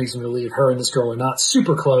work, which makes me believe her and this girl are not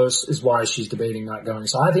super close, is why she's debating not going.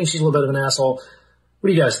 So I think she's a little bit of an asshole. What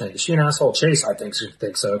do you guys think? Is she an asshole? Chase, I think so,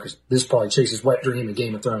 because this is probably Chase's wet dream of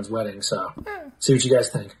Game of Thrones wedding. So see what you guys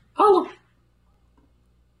think. Holla.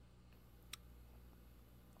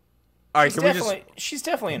 All right, she's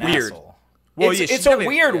definitely an Weird. asshole. Well, it's a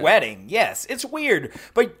weird wedding. Yes, it's weird,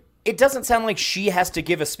 but it doesn't sound like she has to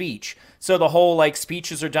give a speech. So the whole, like,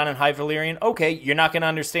 speeches are done in High Valyrian. Okay, you're not going to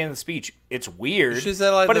understand the speech. It's weird, She said,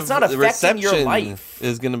 like, but it's not affecting your life.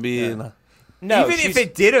 Is going to be No,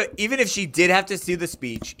 even if she did have to do the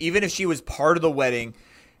speech, even if she was part of the wedding,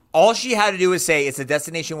 all she had to do was say, it's a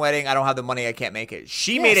destination wedding. I don't have the money. I can't make it.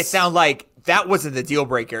 She made it sound like that wasn't the deal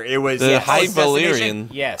breaker. It was the High Valyrian.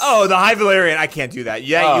 Yes. Oh, the High Valyrian. I can't do that.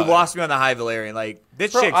 Yeah, you lost me on the High Valyrian. Like,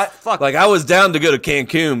 this chick's fuck. Like, I was down to go to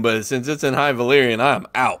Cancun, but since it's in High Valyrian, I'm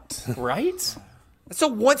out. Right? It's a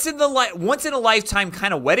once in a lifetime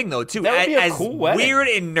kind of wedding, though, too. That would be a as cool wedding. Weird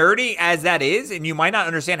and nerdy as that is, and you might not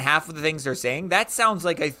understand half of the things they're saying, that sounds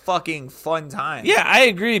like a fucking fun time. Yeah, I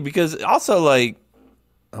agree, because also, like,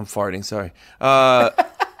 I'm farting, sorry.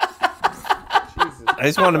 I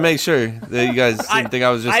just wanted to make sure that you guys didn't think I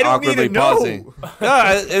was just awkwardly pausing. No,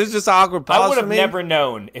 it was just an awkward pause. I would have for me. never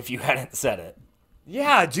known if you hadn't said it.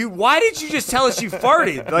 Yeah, dude, why did you just tell us you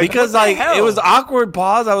farted? Like, because, what the like, hell? it was awkward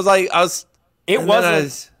pause. It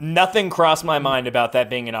wasn't. Nothing crossed my mind about that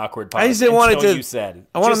being an awkward pause. I just didn't want it to. You said.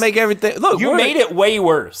 I want to make everything. Look, you made it way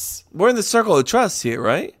worse. We're in the circle of trust here,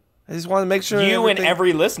 right? I just want to make sure. You and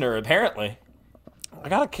every listener, apparently. I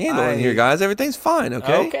got a candle in here, guys. Everything's fine,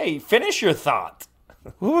 okay? Okay, finish your thought.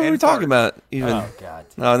 What were we talking about? Even? Oh God.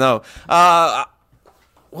 No.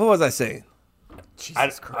 What was I saying?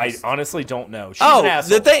 I honestly don't know. She's an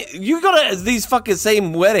asshole. You go to these fucking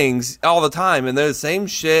same weddings all the time, and they're the same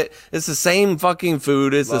shit. It's the same fucking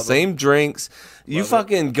food. It's the same drinks. You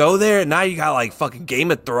fucking go there, and now you got like fucking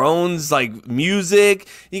Game of Thrones like music.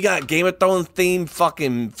 You got Game of Thrones themed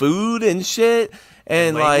fucking food and shit,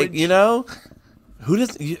 and like who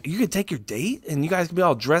does you could take your date and you guys can be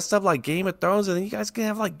all dressed up like Game of Thrones, and then you guys can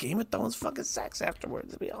have like Game of Thrones fucking sex afterwards.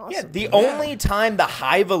 It'd be awesome. Yeah, the only time the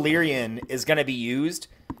High Valyrian is going to be used,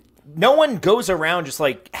 no one goes around just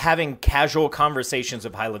like having casual conversations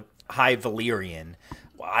of High Valyrian.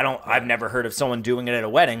 I've never heard of someone doing it at a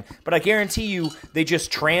wedding, but I guarantee you they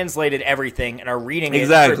just translated everything and are reading it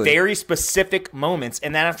for very specific moments,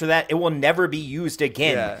 and then after that, it will never be used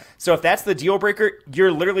again. Yeah. So if that's the deal breaker,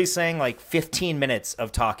 you're literally saying like 15 minutes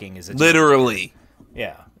of talking is a deal breaker.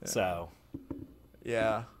 Yeah. So.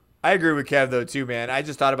 Yeah. I agree with Kev though too, man. I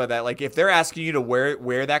just thought about that. Like if they're asking you to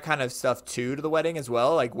wear that kind of stuff to the wedding as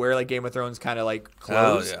well, like wear like Game of Thrones kind of like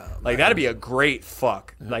clothes, like that'd be a great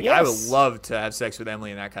fuck. Like I would love to have sex with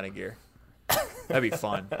Emily in that kind of gear. That'd be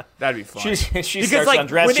fun. That'd be fun. She starts like,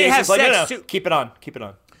 undressed. When they have sex, no, keep it on.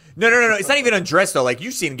 No. It's not even undressed though. Like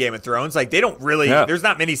you've seen Game of Thrones. Like they don't really. Yeah. There's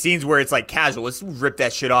not many scenes where it's like casual. Let's rip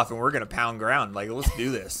that shit off and we're gonna pound ground. Like let's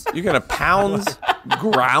do this. You're gonna pound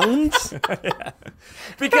ground? Yeah.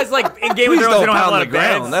 Because like in Game of Thrones, they don't have a lot of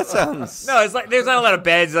beds. That sounds. No, it's like there's not a lot of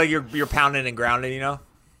beds. Like you're pounding and grounding.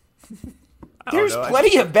 There's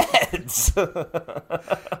plenty of beds. I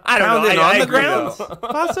don't know. Pounding on the ground,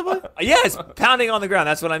 possibly. Yes, pounding on the ground.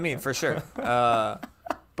 That's what I mean for sure.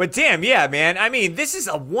 But damn, yeah, man. I mean, this is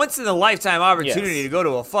a once-in-a-lifetime opportunity to go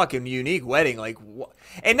to a fucking unique wedding. Like,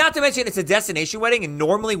 and not to mention, it's a destination wedding. And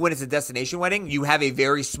normally when it's a destination wedding, you have a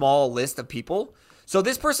very small list of people. So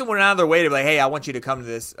this person went out of their way to be like, hey, I want you to come to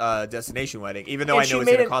this destination wedding, even though I know it's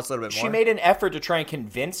going to cost a little bit more. She made an effort to try and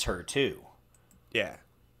convince her, too. Yeah.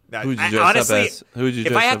 Who would you dress up as? Who would you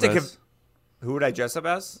dress up as? Who would I dress up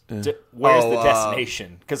as? Yeah. Where's the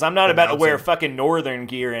destination? Because I'm not about to wear fucking northern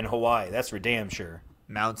gear in Hawaii. That's for damn sure.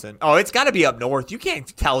 Mountain. Oh, it's got to be up north. You can't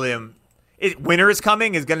tell them winter is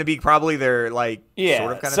coming is going to be probably their like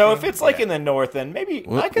sort of kind of so thing. If it's like in the north, then maybe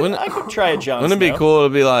I could try a Jon Snow. Wouldn't it be cool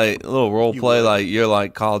to be like a little role play, like you're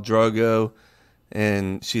like Khal Drogo,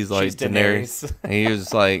 and she's like Daenerys, and you're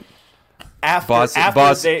just like after the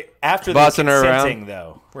bossing her around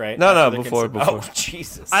though, right? No, before. Oh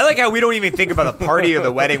Jesus! I like how we don't even think about the party or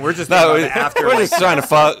the wedding. We're just after. We're just trying to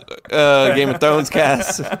fuck Game of Thrones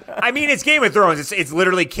cast. I mean, it's Game of Thrones. It's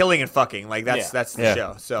literally killing and fucking. Like that's the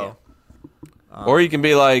show. So. Yeah. Or you can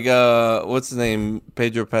be like what's his name?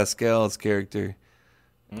 Pedro Pascal's character.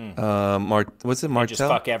 What's it? Martel. Just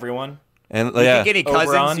fuck everyone. And you think any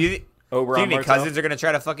cousins? You think any cousins are gonna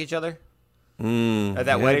try to fuck each other? At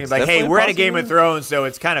that wedding, like, hey, we're at a Game of Thrones, so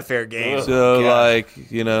it's kind of fair game. So, like,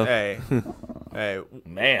 hey,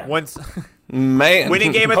 man,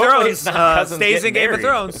 winning Game of Thrones stays in Game of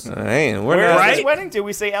Thrones. Man, where is this wedding? Did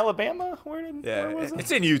we say Alabama? Where was it?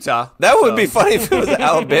 It's in Utah. That would be funny if it was an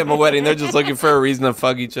Alabama wedding. They're just looking for a reason to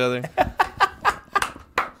fuck each other.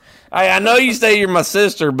 I know you say you're my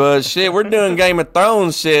sister, but shit, we're doing Game of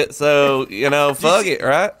Thrones shit, so fuck it,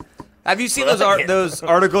 right? Have you seen those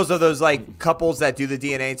articles of those like couples that do the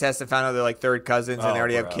DNA test and found out they're like third cousins and they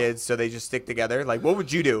already have kids, so they just stick together? Like, what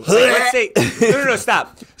would you do? Like, let's say no,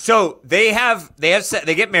 stop. So they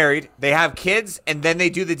get married, they have kids, and then they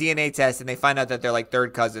do the DNA test and they find out that they're like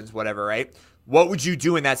third cousins, whatever, right? What would you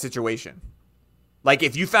do in that situation? Like,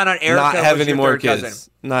 if you found out Erica not have was any your more third kids,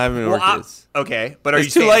 cousin, not having any more kids. Okay, but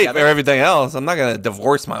it's too late for everything else. I'm not gonna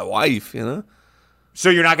divorce my wife, So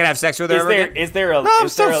you're not gonna have sex with her? I'm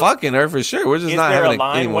still fucking her for sure. We're just not having a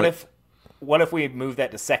line. What if we move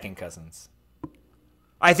that to second cousins?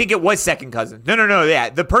 I think it was second cousin. No. Yeah,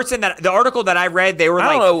 the article that I read, they were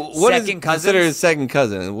second cousins. Considered second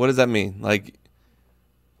cousin. What does that mean? Like,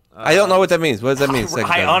 I don't know what that means. What does that mean?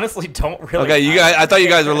 I honestly don't really. Okay, you guys. I thought you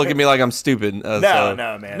guys were looking at me like I'm stupid. No,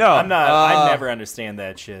 man. No, I'm not. I never understand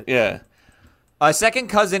that shit. Yeah. A second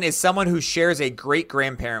cousin is someone who shares a great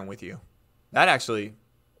grandparent with you. That actually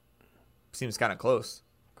seems kind of close.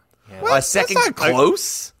 Yeah. That's not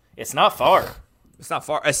close. It's not far. It's not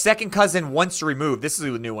far. A second cousin once removed. This is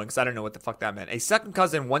a new one because I don't know what the fuck that meant. A second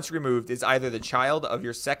cousin once removed is either the child of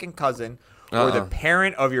your second cousin or the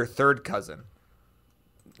parent of your third cousin.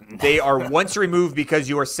 They are once removed because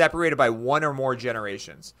you are separated by one or more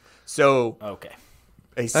generations. So, okay.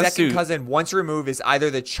 A second cousin once removed is either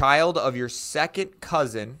the child of your second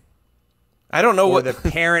cousin I don't know or what the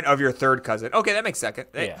parent of your third cousin. Okay, that makes second.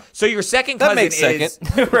 Yeah. So your second That cousin makes is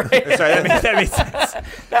second. Right. Sorry, that makes sense.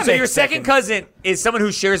 So your makes second cousin is someone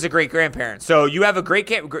who shares a great grandparent. So you have a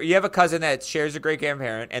cousin that shares a great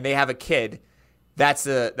grandparent, and they have a kid. That's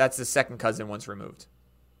the second cousin once removed.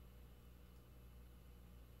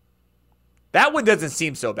 That one doesn't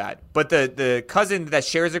seem so bad, but the cousin that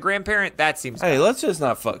shares a grandparent, that seems Hey, bad. let's just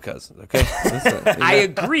not fuck cousins, okay? I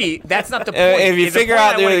agree. That's not the point. If you The figure point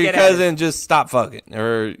out I wanna your get at is- cousin, just stop fucking,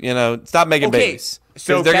 or stop making Okay, babies.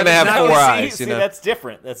 so So they're gonna Kevin's have not 4 gonna eyes. See, that's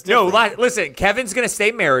different. That's No, different. listen. Kevin's gonna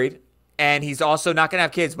stay married, and he's also not gonna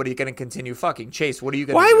have kids, but he's gonna continue fucking. Chase, what are you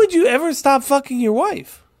gonna? Why do? would you ever stop fucking your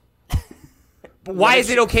wife? Why is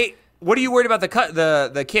it okay? What are you worried about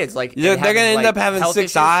the kids? Like They're having, gonna end like, up having health 6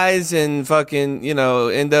 issues? eyes and fucking end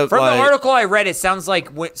up From like, the article I read, it sounds like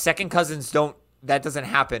second cousins don't. That doesn't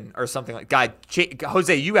happen or something like. God,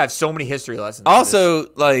 Jose, you have so many history lessons. in Also, this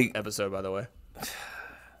like, episode, by the way.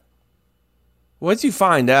 once you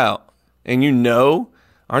find out and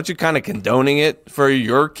aren't you kind of condoning it for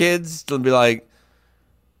your kids to be like,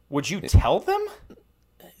 Would you tell them?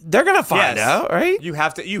 they're gonna find Yes. out, right? You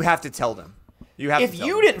have to tell them. You have If to tell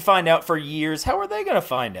you them. didn't find out for years, how are they going to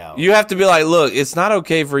find out? You have to be like, look, it's not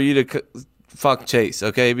okay for you to fuck Chase,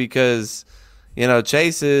 okay? Because,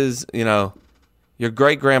 Chase is, your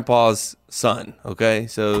great grandpa's son, okay?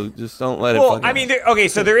 So just don't let it. Well, fucking I mean, okay,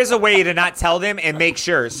 so there is a way to not tell them and make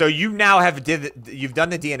sure. So you now you've done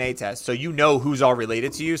the DNA test, so you know who's all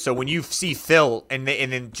related to you. So when you see Phil, and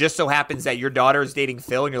then just so happens that your daughter is dating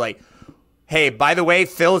Phil, and you're like, hey, by the way,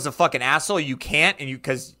 Phil is a fucking asshole. You can't, and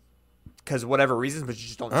because whatever reasons, but you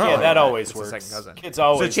just don't. tell Yeah, them that that always it's a works. second cousin. Kids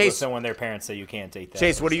always Chase- listen when their parents say you can't date that.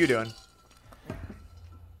 Chase, what are you doing?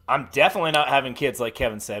 I'm definitely not having kids, like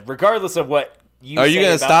Kevin said, regardless of what you. are you say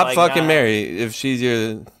gonna about, stop like, fucking not- Mary if she's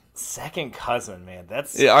your? Second cousin, man.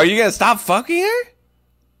 That's Are you gonna stop fucking her?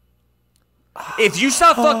 If you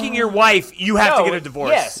stop fucking your wife, you have to get a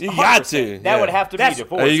divorce. Yes, You got 100%. to, That yeah. would have to That's- be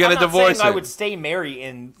divorce. Are you gonna I'm not divorce saying I her? would stay married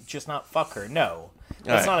and just not fuck her. No, that's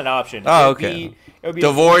All right. not an option. Oh, It would okay. be- it would be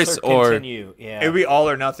Divorce or- continue. Yeah, It would be all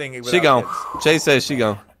or nothing. She without gone. kids. Chase says she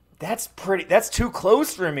gone. That's pretty. That's too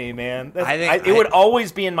close for me, man. I think- it would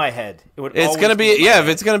always be in my head. It would. It's always gonna be in my if head.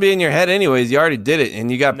 it's gonna be in your head anyways. You already did it,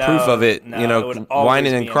 and you got No, proof of it. no, it would always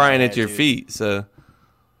whining be and in crying my at head, your dude. feet. So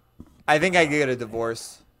I think I could get a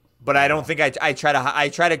divorce, but I don't think I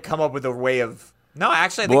try to come up with a way of. No,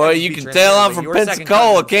 actually, I think boy, I'd just you be can transparent. tell I'm Like, from your second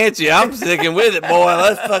Pensacola, cousin- can't you? I'm sticking with it, boy.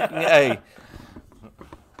 Let's fucking hey.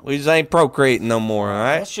 We just ain't procreating no more, all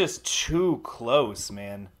right? That's just too close,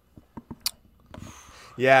 man.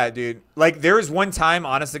 Yeah, dude. Like there was one time,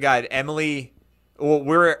 honest to God, Emily. Well,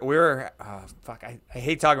 we're fuck. I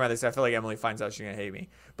hate talking about this. I feel like Emily finds out she's gonna hate me.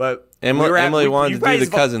 But Emily wanted to do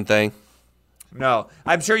the cousin thing. No,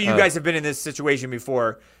 I'm sure you guys have been in this situation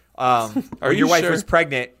before. When you your wife sure? was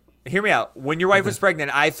pregnant. Hear me out. When your wife was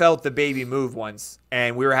pregnant, I felt the baby move once,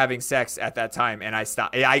 and we were having sex at that time, and I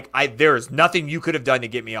stopped. There was nothing you could have done to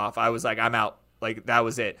get me off. I was like, I'm out. Like that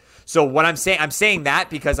was it. So what I'm saying that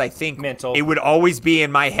because I think Mental. it would always be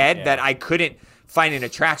in my head Yeah. that I couldn't find an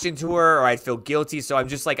attraction to her, or I'd feel guilty. So I'm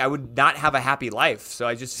just like, I would not have a happy life. So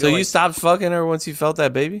I just So feel you like stopped fucking her once you felt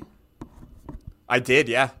that baby? I did,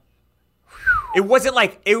 yeah. It wasn't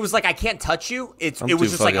like it was like I can't touch you. It too was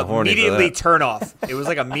just like fucking horny for immediately that. turn off. It was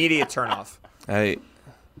like immediate turn off. Hey,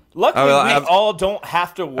 Luckily, I we mean, all don't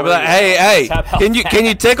have to I'd worry. be like, hey, about can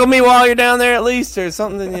you tickle me while you're down there at least or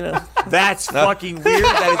something? That's fucking weird.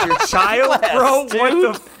 That is your child, bro. Dude.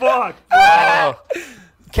 What the fuck?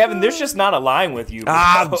 Kevin, there's just not a line with you. Bro.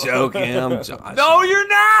 I'm joking. I'm joking. No, you're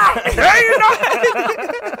not. No, you're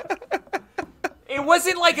not. It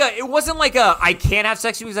wasn't like a I can't have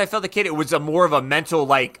sex because I felt the kid. It was a more of a mental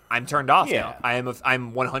like I'm turned off Yeah. now.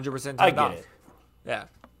 I'm 100% turned I get off. it. Yeah.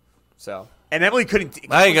 So and Emily couldn't.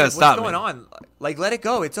 I ain't gonna What's stop going me. on? Like let it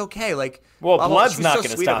go. It's okay. Like Well, blah, blah, blah. blood's She was not so going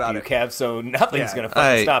to sweet stop about you, it. Kev. So nothing's Yeah. going to fucking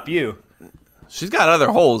Hey. stop you. She's got other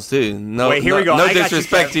holes too. No, Wait, here we go. No I got you,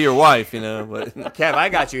 disrespect Kev. to your wife, but Kev, I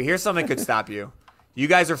got you. Here's something that could stop you. You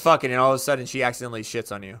guys are fucking, and all of a sudden she accidentally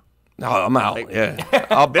shits on you. no, I'm out. Like- Yeah,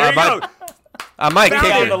 There you go. I might Found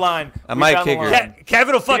kick Down it. the her. line. I We might found the kick her. line.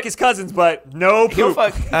 Kevin will fuck his cousins, but no He'll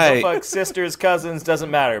poop. Hey. he'll fuck sisters, cousins, doesn't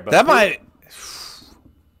matter. But That might.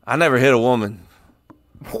 I never hit a woman.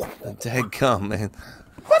 Dead cum, man.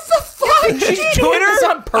 What the fuck? she's doing this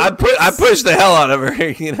on purpose. I pushed the hell out of her.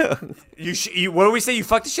 You what do we say? You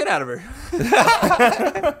fucked the shit out of her.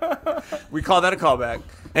 We call that a callback.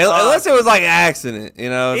 Unless it was like an accident, you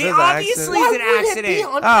know. If It it's an obviously is an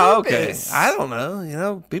accident. Oh, okay. I don't know. You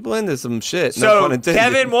know, people into some shit. No So pun intended.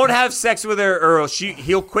 Kevin won't have sex with her, or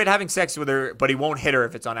he'll quit having sex with her, but he won't hit her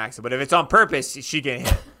if it's on accident. But if it's on purpose, she can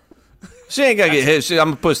hit. She ain't gonna get hit. I'm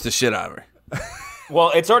gonna push the shit out of her.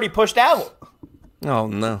 Well, it's already pushed out. Oh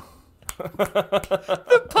no.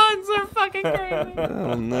 The puns are fucking crazy.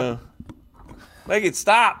 Oh no. Make it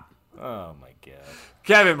stop. Oh my god.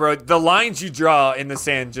 Kevin, bro, the lines you draw in the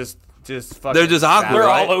sand just fucking. They're just awkward. They're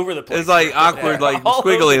right? all over the place. It's like awkward, like All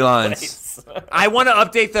squiggly over the lines. place. I want to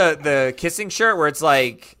update the kissing shirt where it's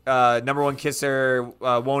like number one kisser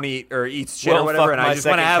won't eat or eats shit Will or whatever, fuck and I my just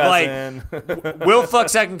want to have second like will fuck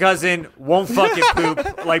second cousin, won't fucking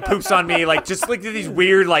poop, like poops on me, like just look at these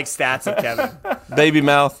weird like stats of Kevin. Baby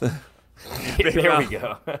mouth. There we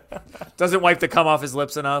go. Doesn't wipe the cum off his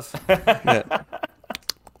lips enough. Yeah.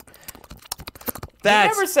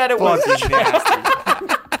 That's never said it was fucking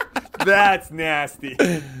nasty. That's nasty.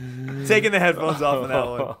 Taking the headphones off on that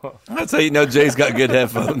one. That's how you know Jay's got good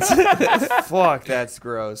headphones. Fuck, that's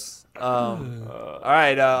gross. All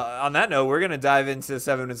right. On that note, we're gonna dive into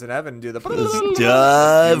 7 Minutes in Heaven and do the Let's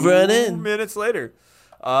dive right in. minutes later.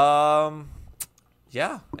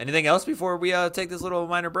 Yeah. Anything else before we take this little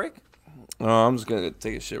minor break? Oh, I'm just gonna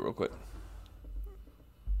take a shit real quick.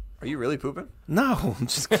 Are you really pooping? No, I'm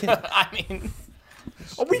just kidding. I mean,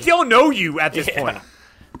 Oh, we don't know you at this point.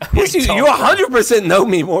 Yes, you 100% know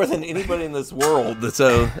me more than anybody in this world.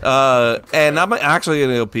 So, and I'm actually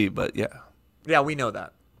gonna go pee, but yeah. Yeah, we know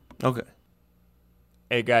that. Okay.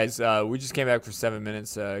 Hey guys, we just came back for 7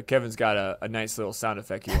 minutes. Kevin's got a nice little sound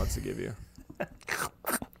effect he wants to give you.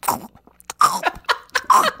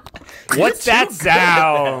 What's that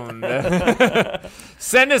sound?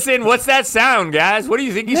 Send us in. What's that sound, guys? What do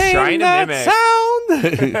you think he's trying to mimic?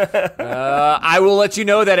 Sound. I will let you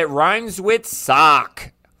know that it rhymes with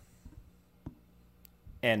sock.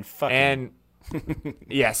 and fucking. And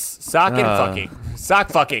yes, sock and fucking. Sock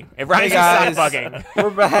fucking. It rhymes Hey, with sock fucking. We're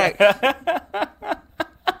back.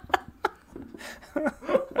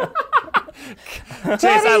 Chase,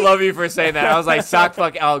 I love you for saying that. I was like, sock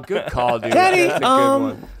fucking. Oh, good call, dude. Daddy, That's a good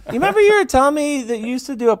one. you remember you were telling me that you used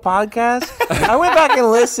to do a podcast? I went back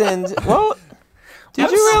and listened. Well,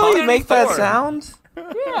 did you really make that sound?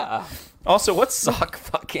 Yeah. Also, what's sock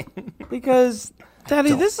fucking? Because,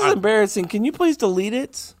 Daddy, this is embarrassing. Can you please delete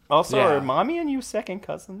it? Also, Yeah. are mommy and you second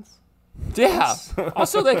cousins? Yeah.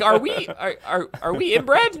 Also, like, are we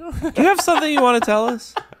inbred? Do you have something you want to tell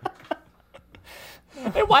us?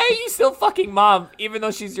 And why are you still fucking mom, even though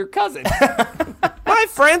she's your cousin? My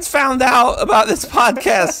friends found out about this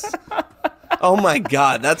podcast. Oh my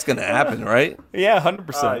God, that's gonna happen, right? Yeah,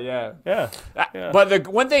 100%. Yeah. Yeah. But the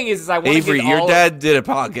one thing is I want to Avery, get your all dad did a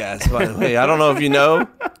podcast, by the way. I don't know if you know.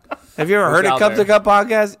 Have you ever heard of out Cup to there? Cup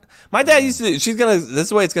podcast? My dad used to. This is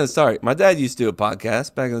the way it's gonna start. My dad used to do a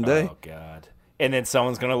podcast back in the day. Oh, God. And then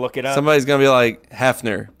someone's going to look it up, Somebody's gonna be like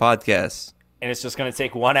Hefner podcast, and it's just going to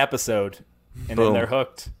take one episode, and Boom. then they're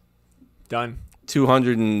hooked. done.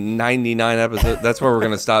 299 episodes. That's where we're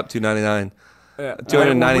gonna stop. 299.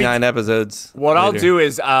 299 episodes. What I'll later. do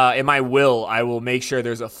is, in my will, I will make sure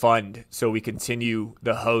there's a fund so we continue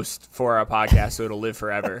the host for our podcast, so it'll live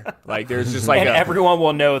forever. Like there's just like And a, everyone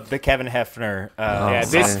will know the Kevin Hefner. Yeah,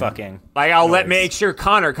 sock this- fucking. like I'll noise. make sure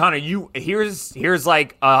Connor, you here's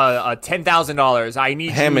like a $10,000. I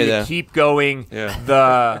need Hand me you to that. keep going.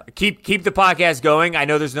 Yeah. Keep the podcast going. I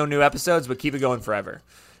know there's no new episodes, but keep it going forever.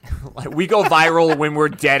 Like we go viral when we're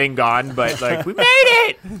dead and gone, but like we made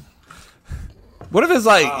it. What if it's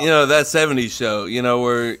like that '70s show,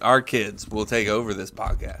 where our kids will take over this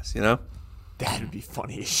podcast? That'd be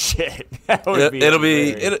funny as shit. That would It'll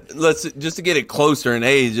be hilarious. let's just to get it closer in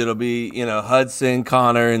age. It'll be Hudson,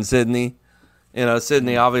 Connor, and Sydney.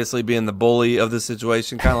 Sydney obviously being the bully of the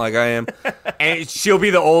situation, kind of like I am. And she'll be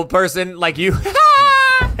the old person like you.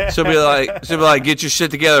 She'll be like, get your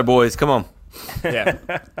shit together, boys. Come on, Yeah.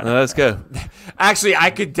 let's go. Actually, I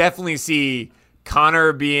could definitely see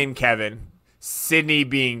Connor being Kevin, Sydney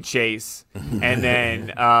being Chase, and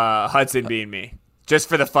then Hudson being me. Just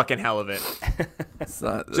for the fucking hell of it. It's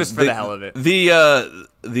not, Just for the hell of it.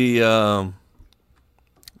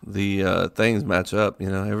 The things match up.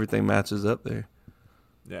 Everything matches up there.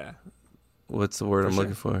 Yeah. What's the word I'm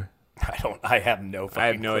looking for? I have no fucking I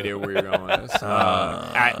have no clue. idea where you're going with this.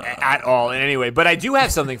 At all. And anyway, but I do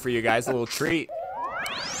have something for you guys, a little treat.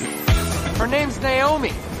 Her name's Naomi.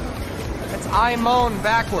 That's I moan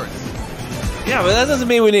backwards. Yeah, but that doesn't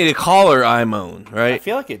mean we need to call her Imone, I right?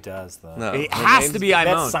 feel like it does, though. No. It has to be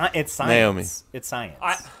That's Imone. it's science. Naomi. It's science.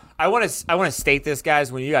 I I want to state this,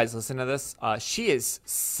 guys. When you guys listen to this, she is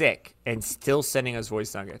sick and still sending us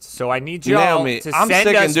voice nuggets. So I need y'all to send us I'm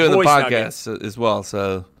sick and doing the voice podcast nuggets. as well.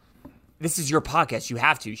 So this is your podcast. You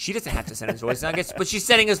have to. She doesn't have to send us voice nuggets, but she's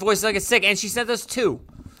sending us voice nuggets sick, and she sent us 2.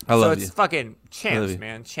 I love So you. it's fucking champs,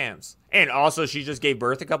 man, champs. And also, she just gave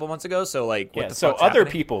birth a couple months ago. So like, what the so fuck's other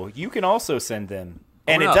happening? people, you can also send them,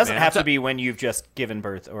 and it up, doesn't man. have to be when you've just given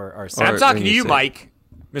birth or are sick. I'm talking to when you, you say- Mike.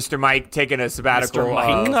 Mr. Mike taking a sabbatical. Mr.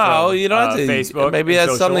 Mike. No, from, you don't have to. Facebook. Maybe and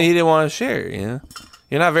that's social. something he didn't want to share. You're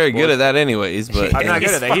not very good at that, anyways. But I'm not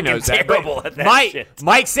good He's at that. He knows that. fucking terrible But at that Mike, shit.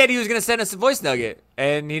 Mike said he was going to send us a voice nugget,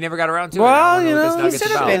 and he never got around to it. Well, I don't you what know, this he nugget's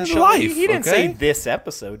said it about. eventually. Life, He didn't okay? say this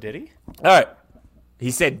episode, did he? all right. He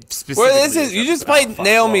said specifically. Well, this is you just played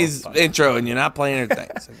Naomi's intro, and you're not playing her thing.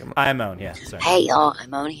 So come on. I'm on, yeah. Sorry. Hey y'all,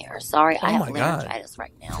 I'm on here. Sorry, I have my God. laryngitis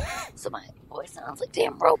right now, so my voice sounds like a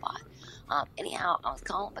damn robot. Anyhow, I was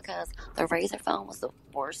calling because the Razor phone was the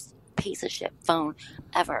worst piece of shit phone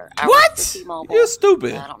ever. I What? worked for T-Mobile. You're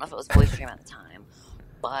stupid. I don't know if it was VoiceStream at the time,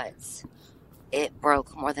 but it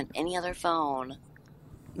broke more than any other phone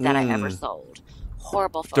that I ever sold.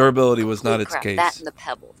 Horrible phone. Durability was not Complete its crap. case. That and the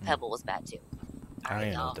Pebble. The Pebble was bad too. I don't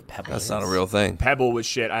even know what the Pebble That's is. not a real thing. Pebble was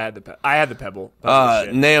shit. I had the Pebble. That was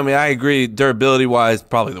shit. Naomi, I agree. Durability wise,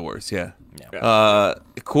 probably the worst. Yeah.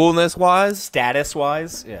 Coolness wise, Status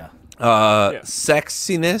wise, yeah.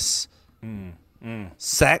 sexiness,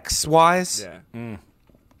 sex wise, Yeah.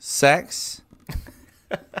 sex.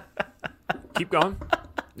 Keep going.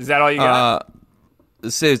 Is that all you got?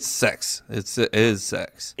 It's sex. It is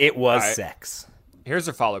sex. It was Alright. sex. Here's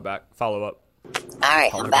a follow up. All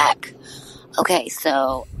right, I'm back. Okay,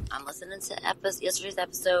 so I'm listening to yesterday's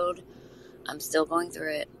episode. I'm still going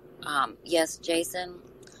through it. Yes, Jason,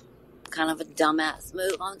 kind of a dumbass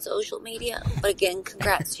move on social media, but again,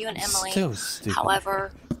 congrats to you and Emily. So stupid.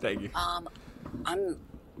 However, Thank you. I'm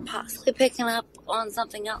possibly picking up on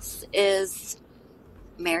something else is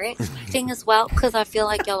marriage expecting as well, because I feel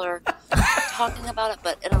like y'all are talking about it,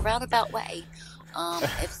 but in a roundabout way.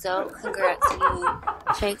 If so, congrats to you,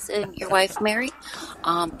 Chase, and your wife, Mary.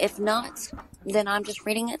 If not, then I'm just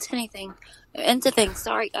reading into things.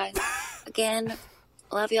 Sorry, guys. Again,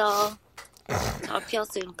 love y'all. Talk to y'all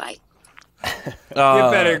soon. Bye. Get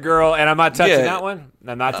better, girl. And I'm not touching yeah. that one.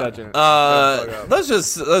 I'm not touching it. Let's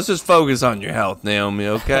just focus on your health, Naomi.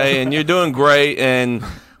 Okay, and you're doing great, and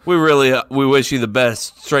we wish you the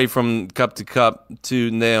best. Straight from cup to cup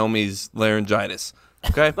to Naomi's laryngitis.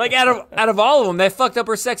 Okay, Like out of all of them, they fucked up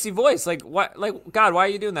her sexy voice. Like what? Like God, why are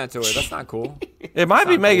you doing that to her? That's not cool. it might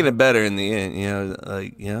be making it better in the end.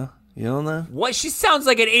 You don't know. What? She sounds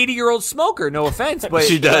like an 80-year-old smoker. No offense, but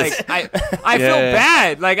She does. Like, I feel Yeah.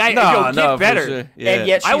 bad. Like get for better. sure. Yeah. And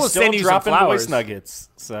yet I she's will still send you some dropping flowers. voice nuggets.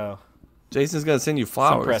 So Jason's gonna send you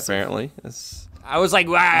flowers. impressive. Apparently, That's- I was like,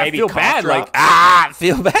 wow, I Maybe feel cough bad. drops. Like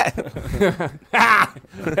feel bad.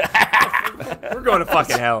 we're going to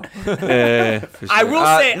fucking hell. Yeah, for sure. I will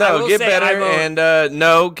say- no. I will Get say better, I'm and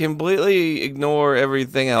no, completely ignore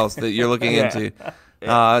everything else that you're looking Yeah. into.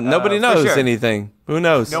 Nobody for knows sure. anything. Who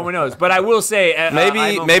knows? No one knows. But I will say,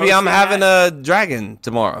 Maybe I'm having a dragon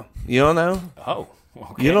tomorrow. You don't know. Oh,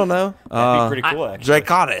 okay. You don't know. That'd be pretty cool, actually.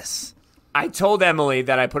 Draconis. I told Emily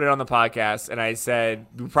that I put it on the podcast, and I said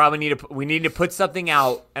we need to put something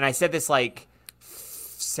out. And I said this like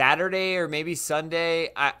Saturday or maybe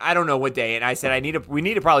Sunday. I don't know what day. And I said we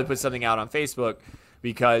need to probably put something out on Facebook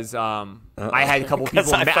because I had a couple people.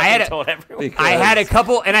 Told everyone. I had a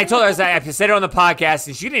couple, and I told her I said it on the podcast,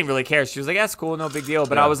 and she didn't really care. She was like, "That's cool, no big deal."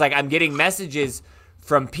 But I was like, I'm getting messages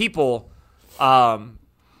from people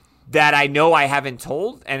that I know I haven't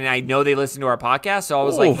told, and I know they listen to our podcast. So I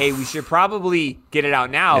was like, "Hey, we should probably get it out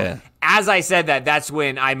now." Yeah. As I said that, that's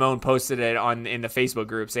when Imone posted it in the Facebook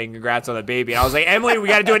group saying congrats on the baby. And I was like, Emily, we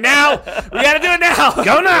got to do it now. We got to do it now.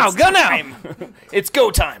 Go now. Go now. It's go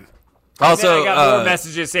time. Also, Also, I got more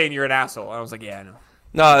messages saying you're an asshole. I was like, yeah, I know.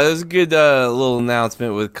 no, it was a good little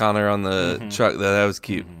announcement with Connor on the truck. That was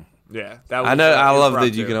cute. Yeah, that was, I know. I love that you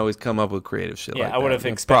impromptu. can always come up with creative shit. Yeah, like I would have that.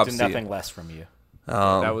 expected Props to you. nothing less from you.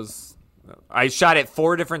 That was. I shot it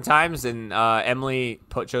 4 different times, and Emily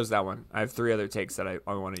chose that one. I have 3 other takes that I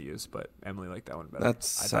want to use, but Emily liked that one better.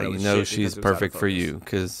 That's I thought how it you was know shit she's because it was out of perfect for focus. you.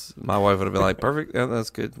 Because my wife would have been like, "Perfect, yeah, that's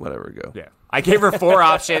good. Whatever, go." Yeah, I gave her 4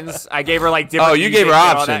 options. I gave her like different. Oh, you gave her music and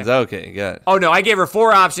all that. options. Okay, got it. Oh no, I gave her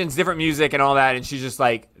 4 options, different music and all that, and she's just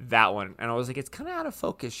like that one. And I was like, it's kind of out of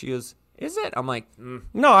focus. She goes, "Is it?" I'm like,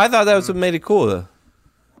 No, I thought that was what made it cool though.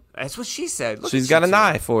 that's what she said. Look She's at got you an two.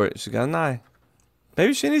 eye for it. She's got an eye.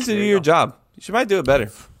 Maybe she needs to do you your go. job. She might do it better.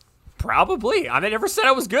 Probably. I never said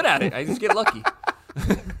I was good at it. I just get lucky.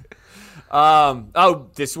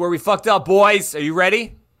 This is where we fucked up, boys. Are you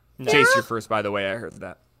ready? Chase, you're first, by the way. I heard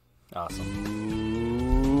that. Awesome.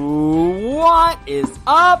 What is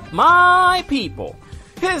up, my people?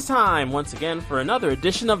 It's time once again for another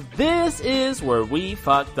edition of This Is Where We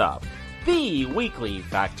Fucked Up, the weekly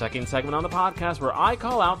fact-checking segment on the podcast where I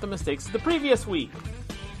call out the mistakes of the previous week.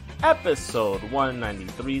 Episode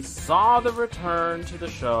 193 saw the return to the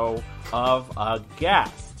show of a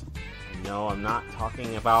guest. No, I'm not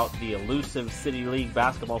talking about the elusive City League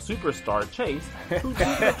basketball superstar Chase, who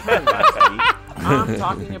did return last week. I'm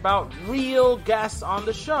talking about real guests on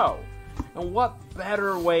the show. And what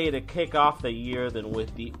better way to kick off the year than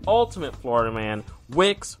with the ultimate Florida man,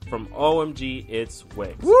 Wix from OMG It's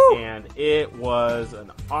Wix. Woo! And it was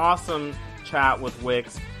an awesome chat with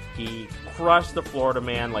Wix. He crushed the Florida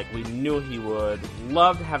man like we knew he would.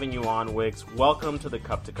 Loved having you on, Wix. Welcome to the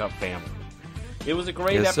Cup to Cup family. It was a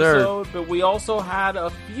great episode, but we also had a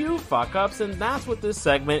few fuck-ups, and that's what this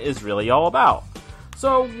segment is really all about.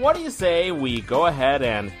 So what do you say we go ahead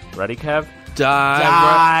and... Ready, Kev?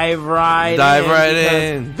 Dive right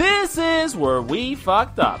in. This is Where We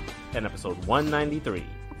Fucked Up in episode 193.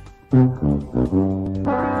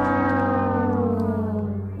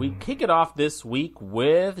 We kick it off this week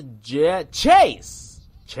with Chase.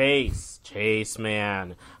 Chase,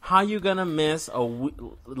 man. How you gonna miss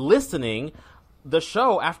listening the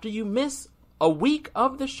show after you miss a week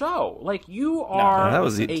of the show? Like, you are that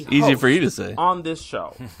was easy for you to say on this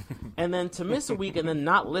show. And then to miss a week and then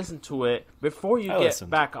not listen to it before you get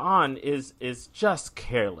back on is just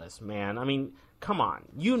careless, man. I mean, come on.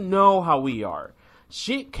 You know how we are.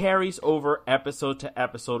 Shit carries over episode to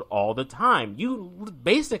episode all the time. You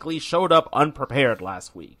basically showed up unprepared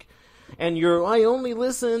last week. And I only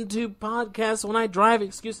listen to podcasts when I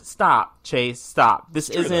drive. Stop, Chase, stop. This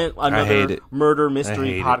isn't another murder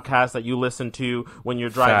mystery podcast that you listen to when you're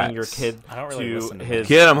driving your kid to his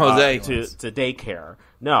Get him, Jose. to daycare.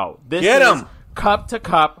 No, this is Cup to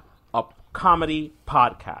Cup, a comedy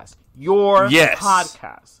podcast. Your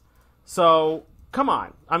podcast. So, come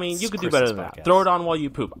on. I mean, you could do better than that. Throw it on while you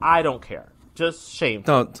poop. I don't care. Just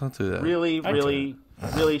shameful. Don't do that. Really,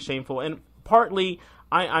 really shameful. And partly...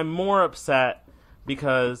 I'm more upset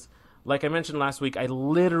because, like I mentioned last week, I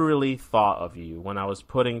literally thought of you when I was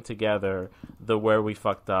putting together the Where We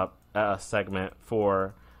Fucked Up segment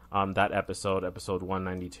for that episode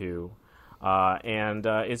 192. And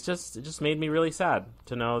it just made me really sad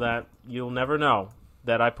to know that you'll never know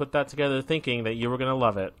that I put that together thinking that you were going to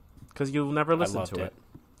love it, because you'll never listen to it.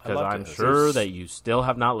 Because I'm sure that you still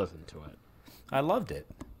have not listened to it. I loved it.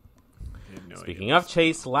 Speaking of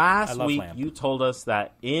Chase, last week you told us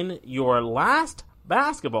that in your last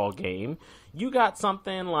basketball game, you got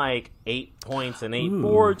something like 8 points and 8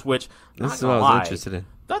 boards, which, this is what I was interested in.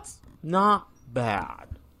 That's not bad.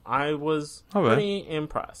 I was pretty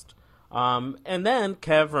impressed. And then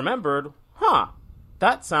Kev remembered,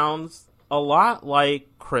 that sounds a lot like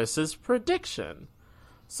Chris's prediction.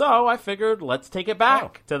 So I figured, let's take it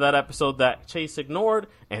back to that episode that Chase ignored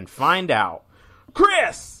and find out.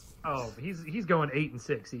 Chris! Oh, he's going 8 and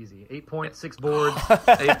 6 easy. 8 points, 6 boards,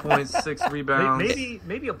 8 points, 6 rebounds.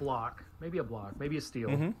 Maybe a block, maybe a steal.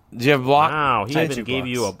 Mm-hmm. Did you have a block? Wow, he even gave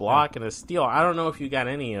you a block and a steal. I don't know if you got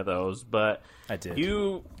any of those, but I did.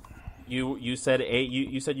 You said 8.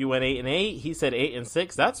 You said you went 8 and 8. He said 8 and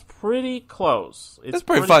 6. That's pretty close. That's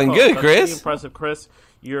pretty fucking good, Chris. Pretty impressive, Chris.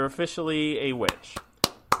 You're officially a witch.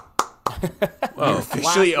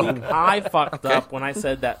 Officially, I fucked up when I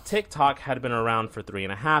said that TikTok had been around for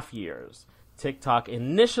 3.5 years. TikTok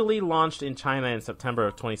initially launched in China in September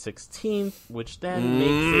of 2016, which then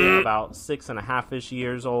makes it about 6.5-ish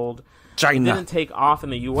years old. China. It didn't take off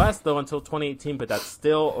in the U.S., though, until 2018, but that's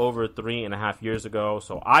still over 3.5 years ago.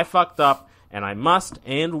 So I fucked up, and I must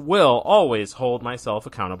and will always hold myself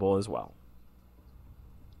accountable as well.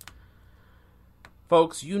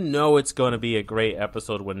 Folks, you know it's going to be a great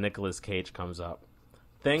episode when Nicolas Cage comes up.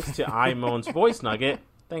 Thanks to Imone's voice nugget,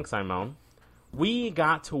 thanks Imone, we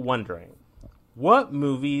got to wondering, what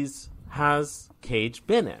movies has Cage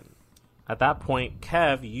been in? At that point,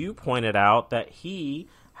 Kev, you pointed out that he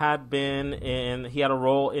had a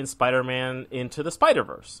role in Spider-Man Into the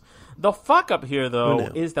Spider-Verse. The fuck up here, though,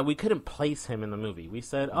 is that we couldn't place him in the movie. We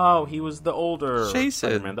said, he was the older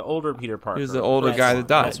Spider-Man, the older Peter Parker. He was the older guy that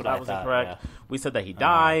died. That was incorrect. Yeah. We said that he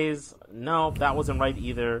dies. No, that wasn't right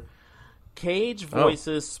either. Cage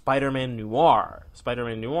voices Spider-Man Noir.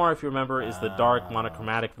 Spider-Man Noir, if you remember, is the dark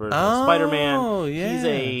monochromatic version of Spider-Man. Yeah. He's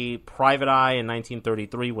a private eye in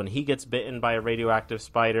 1933 when he gets bitten by a radioactive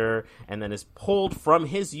spider and then is pulled from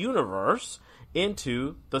his universe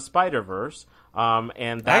into the Spider-Verse.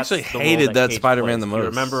 And that's I actually the role hated that Cage Spider-Man plays. the You most.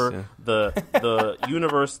 remember the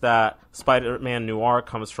universe that Spider-Man Noir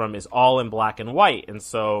comes from is all in black and white, and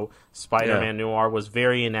so Spider-Man Noir was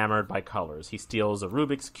very enamored by colors. He steals a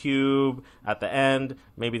Rubik's Cube at the end.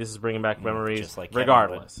 Maybe this is bringing back memories. Just like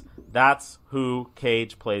regardless, that's who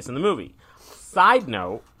Cage plays in the movie. Side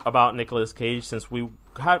note about Nicolas Cage, since we're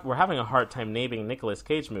having a hard time naming Nicolas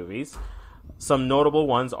Cage movies, some notable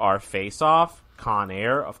ones are Face Off, Con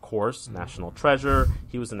Air, of course, National Treasure.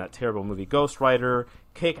 He was in that terrible movie Ghost Rider,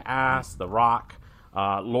 Kick-Ass, The Rock,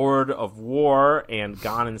 Lord of War, and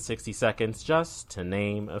Gone in 60 Seconds, just to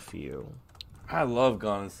name a few. I love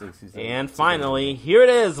Gone in 60 Seconds. And finally, here it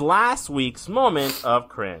is, last week's moment of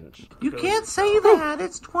cringe. You can't say that.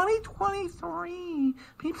 It's 2023.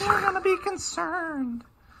 People are going to be concerned.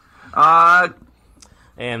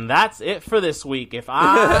 And that's it for this week. If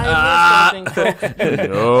I missed anything, you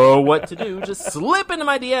know what to do. Just slip into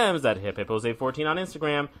my DMs at HipHippos814 on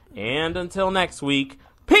Instagram. And until next week,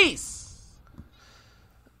 peace!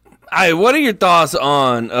 Hey, what are your thoughts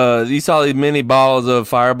on you saw these mini bottles of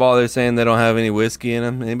Fireball? They're saying they don't have any whiskey in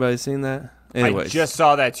them. Anybody seen that? Anyways, I just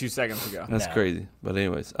saw that 2 seconds ago. That's crazy. But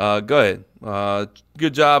anyways, go ahead.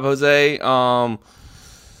 Good job, Jose. Saying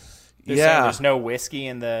there's no whiskey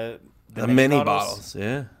in the mini bottles.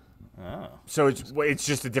 Yeah. Oh. So it's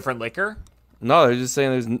just a different liquor? No, they're just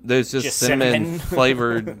saying there's just cinnamon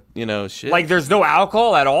flavored, shit. Like there's no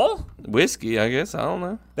alcohol at all? Whiskey, I guess. I don't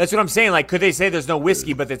know. That's what I'm saying. Like, could they say there's no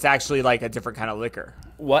whiskey, but it's actually like a different kind of liquor?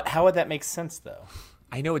 What? How would that make sense, though?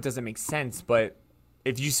 I know it doesn't make sense, but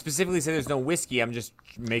if you specifically say there's no whiskey, I'm just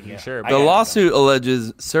making sure. The lawsuit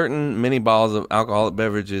alleges certain mini bottles of alcoholic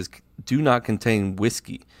beverages do not contain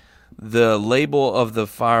whiskey. The label of the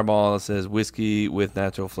Fireball says whiskey with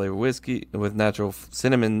natural flavor, whiskey with natural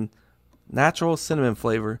cinnamon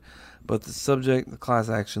flavor, but the class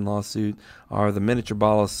action lawsuit are the miniature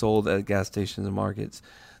bottles sold at gas stations and markets.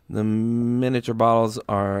 The miniature bottles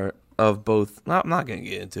are of both. I'm not going to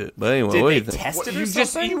get into it, but anyway, Did what they do you think? test it or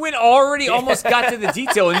something? You went almost got to the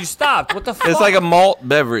detail and you stopped. What the fuck? It's like a malt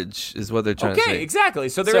beverage, is what they're trying to say. Okay, exactly.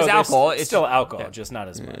 So there is alcohol. It's still alcohol, just not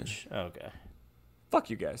as much. Okay. Fuck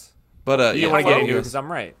you guys. But you want to get into it because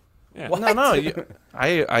I'm right. Yeah. What? No.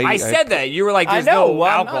 I said that. You were like, there's no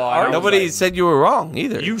alcohol. Nobody said you were wrong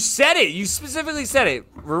either. You said it. You specifically said it.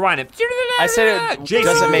 Rewind it. I said it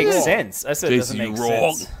doesn't make sense. I said it doesn't make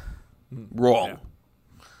sense. Wrong.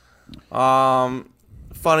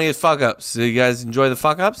 Funniest fuck ups. So you guys enjoy the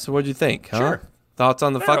fuck ups? What'd you think? Huh? Sure. Thoughts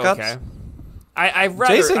on the fuck ups? Okay.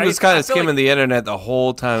 Jason was kind of skimming the internet the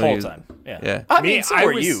whole time. Yeah. I mean, so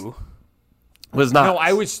were you. Was not. No,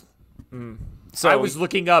 I was. So I was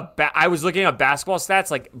looking up. I was looking up basketball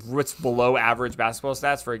stats, like what's below average basketball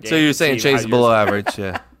stats for a game. So you're saying Chase is below average?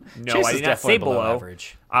 Yeah. No, Chase I is did not say definitely below below.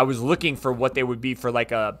 average. I was looking for what they would be for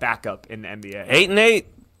like a backup in the NBA. 8-8.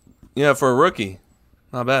 Yeah, for a rookie,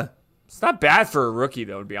 not bad. It's not bad for a rookie,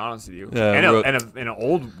 though, to be honest with you. Yeah, and an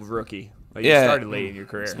old rookie. Like you started late in your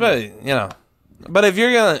career. But but if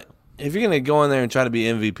you're gonna go in there and try to be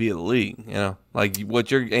MVP of the league, like what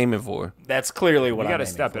you're aiming for, that's clearly what you I'm got to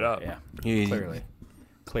step it up. Yeah,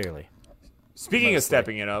 clearly. Speaking of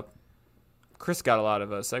stepping it up, Chris got a lot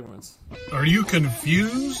of segments. Are you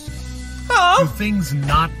confused? Do things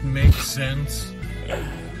not make sense?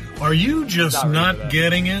 Are you just not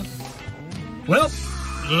getting it? Well,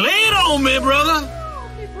 lay it on me, brother.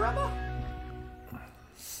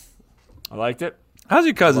 I liked it. How's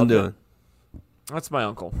your cousin doing? That's my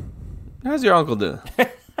uncle. How's your uncle doing?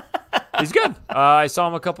 He's good. I saw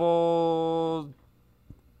him a couple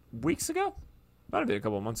weeks ago. Might have been a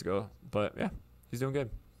couple of months ago. But, yeah, he's doing good.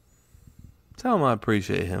 Tell him I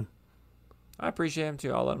appreciate him. I appreciate him,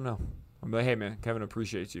 too. I'll let him know. I'll be like, hey, man, Kevin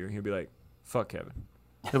appreciates you. He'll be like, fuck Kevin.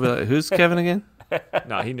 He'll be like, who's Kevin again?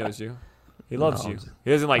 No, he knows you. He loves you.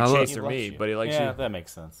 He doesn't like Chase or me, but he likes you. Yeah, that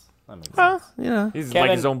makes sense. He's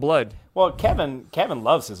like his own blood. Well, Kevin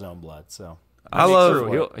loves his own blood, so.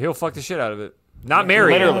 He'll fuck the shit out of it. Not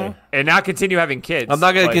marry him and not continue having kids. I'm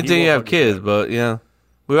not going to continue to have kids, but, we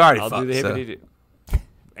already fucked. I'll do the hippity.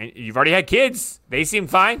 And you've already had kids. They seem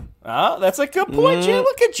fine. Oh, that's a good point, Jay.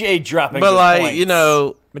 Look at Jay dropping. But points.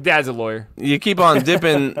 my dad's a lawyer. You keep on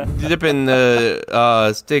dipping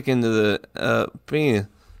the stick into the penis,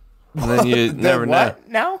 and then you never know. What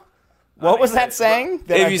now? What was that saying?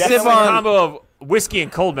 If you sip on a combo of whiskey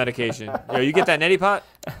and cold medication, you get that neti pot.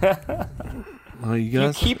 Oh, you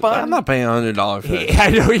guys keep on. I'm not paying $100 for that. I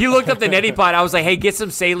know. He looked up the neti pot. I was like, hey, get some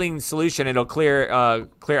saline solution. It'll clear. I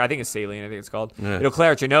think it's saline. I think it's called. Yeah. It'll clear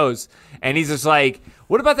out your nose. And he's just like,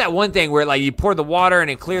 what about that one thing where like you pour the water and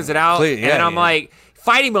it clears it out? And I'm like,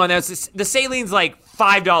 fighting me on that. The saline's like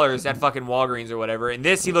 $5 at fucking Walgreens or whatever. And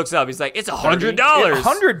this, he looks up. He's like, it's $100.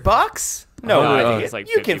 $100? No, it's like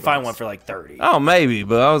you can $50. find one for like 30. Oh, maybe,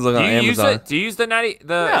 but I was looking on Amazon. Do you use the natty?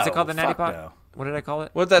 No, is it called the natty pot? no. What did I call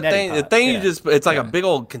it? What that Neti thing? pot, The thing yeah. you just—it's like a big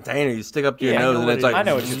old container you stick up to your nose, and it's like I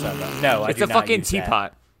know what you're talking about. No, it's a fucking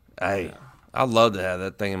teapot. Hey, I'd love to have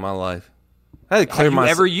that thing in my life. I had to clear Have you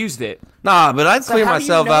myself. ever used it? Nah, but I'd clear how do you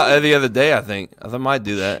myself know? out every other day. I think I might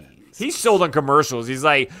do that. He's sold on commercials. He's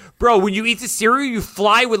like, bro, when you eat the cereal, you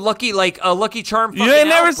fly with Lucky Charm. You ain't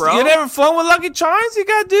never flown with Lucky Charms. You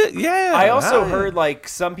gotta do it. Yeah. I also heard like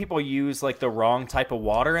some people use like the wrong type of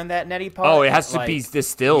water in that neti pot. Oh, it has to like, be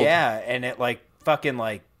distilled. Yeah, and it like fucking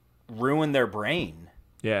like ruined their brain.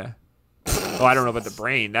 Yeah. Oh, I don't know about the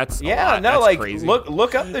brain. That's like crazy.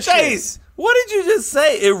 look up the Chase, shit. what did you just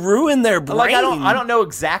say? It ruined their brain. Like I don't know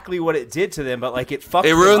exactly what it did to them, but like it fucked.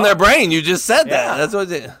 It them ruined up. their brain. You just said that. Yeah. That's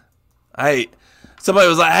what it. Hey, somebody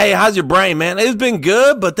was like, "Hey, how's your brain, man? It's been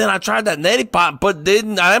good, but then I tried that neti pot, I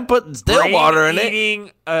didn't put still brain water in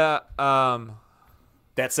eating, That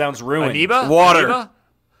sounds ruined. Amoeba? Water. Amoeba?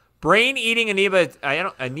 Brain eating amoeba.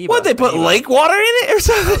 Amoeba. What, they put lake water in it or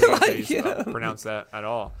something? I Like, don't pronounce that at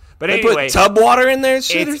all. But they anyway, put tub water in there, and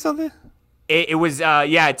shit or it's- something. it was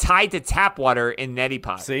tied to tap water in neti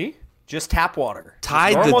pot. See, just tap water.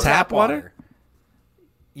 Tied to Normal tap water?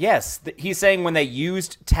 Yes, he's saying when they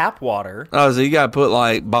used tap water. Oh, so you gotta put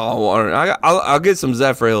like bottled water. I'll get some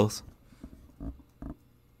Zephyrils.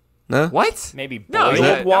 No, What? Maybe No,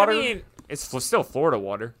 boiled water. I mean, it's still Florida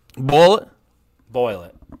water. boil it. Boil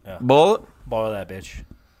it. Yeah. Boil it. Boil that bitch.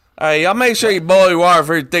 All right, y'all make sure you boil your water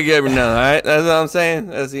before you take it every now. All right, that's what I'm saying.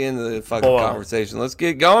 That's the end of the fucking Boil. conversation. Let's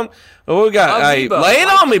get going. What we got? Hey, Amoeba. lay it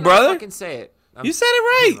Why on me, couldn't I brother. fucking say it. You said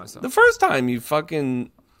it hating right myself. the first time. You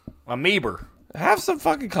fucking Amoeba. have some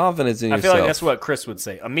fucking confidence in I yourself. feel like that's what Chris would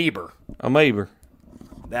say. Amoeba. Amoeba.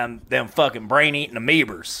 Them fucking brain eating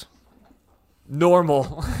amoebers.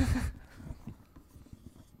 Normal.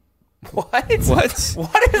 What? What? What is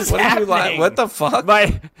What did you like? happening? What the fuck?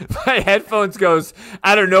 my headphones goes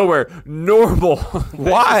out of nowhere. Normal.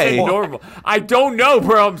 Why? They say normal. I don't know,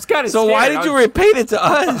 bro. I'm just kind of So scared. why did you repeat it to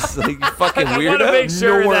us? Like, you fucking I weirdo. want to make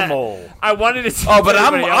sure Normal. that I wanted to. See Oh, but if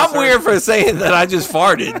I'm anybody else I'm heard weird it. for saying that I just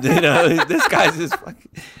farted. You know, this guy's just fucking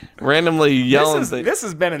randomly yelling things. This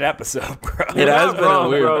has been an episode, bro. It has not been wrong, a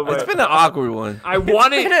weird. bro, but- It's been an awkward one. I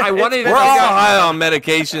wanted. We're all high on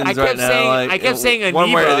medications I kept right now. saying. Like, I kept saying amoeba,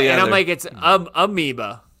 one way or the and other. I'm like, it's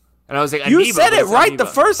amoeba, and I was like, You amoeba, said but it it's right amoeba. the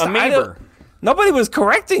first time. Amoeba. Nobody was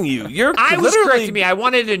correcting you. I was literally- correcting me. I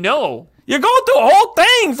wanted to know. You're going through a whole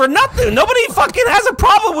thing for nothing. Nobody fucking has a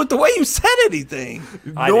problem with the way you said anything.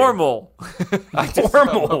 Normal.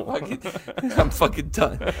 Normal. I'm fucking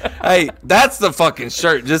done. Hey, that's the fucking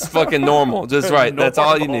shirt. Just fucking normal. Just right. That's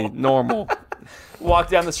all you need. Normal. Walk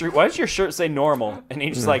down the street. Why does your shirt say normal? And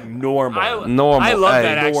he's just like normal. Normal. I love Hey.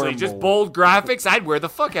 that actually. Normal. Just bold graphics. I'd wear the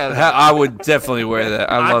fuck out of that. I would definitely wear that.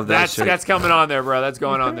 I love that shirt. That's coming on there, bro. That's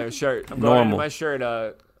going on there. Shirt. I'm going Normal. into my shirt.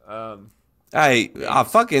 Hey, a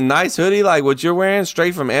fucking nice hoodie like what you're wearing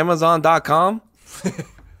straight from Amazon.com.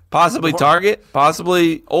 Possibly Target.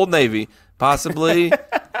 Possibly Old Navy. Possibly.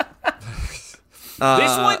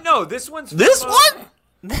 This one, no. This one's. This from, one?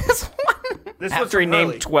 This one. This one's After he from named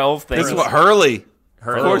Hurley. 12 things. This is what Hurley. Of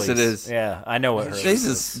course it Hurley's. is. Yeah, I know what Hurley is.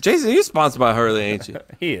 Jesus, Jason, you're sponsored by Hurley, ain't you?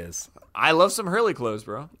 He is. I love some Hurley clothes,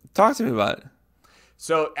 bro. Talk to me about it.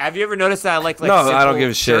 So, have you ever noticed that I like No, I don't simple give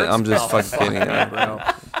a shit. shirts? I'm just Oh, fucking kidding. it, bro.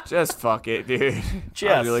 Just fuck it, dude.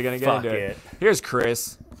 Just I'm really gonna get fuck into it. Here's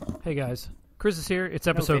Chris. Hey guys, Chris is here. It's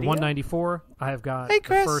episode video? 194. I have got Hey, the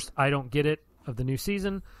Chris. first I don't get it of the new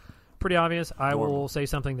season. Pretty obvious. I will say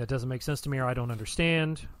something that doesn't make sense to me or I don't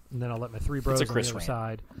understand, and then I'll let my three bros a on the Chris other rant.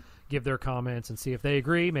 side give their comments and see if they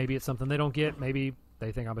agree. Maybe it's something they don't get. Maybe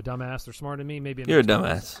they think I'm a dumbass. They're smarter than me. Maybe it You're a makes no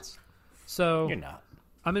dumbass. sense. So You're not.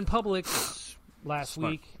 I'm in Publix last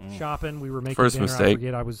week shopping. We were making First dinner. I mistake.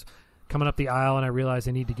 forget. I was coming up the aisle and I realized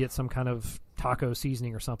I need to get some kind of taco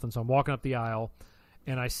seasoning or something. So I'm walking up the aisle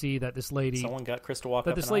and I see that this lady, Someone got Chris to walk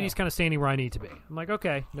that up this an lady's aisle. kind of standing where I need to be. I'm like,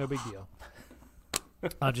 okay, no big deal.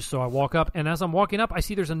 Just so I walk up, and as I'm walking up, I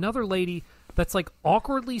see there's another lady that's like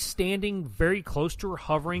awkwardly standing very close to her,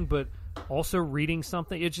 hovering, but also reading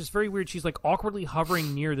something. It's just very weird. She's like awkwardly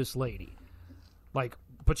hovering near this lady, like,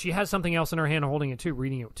 but she has something else in her hand, holding it too,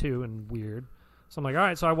 reading it too, and weird. So I'm like, all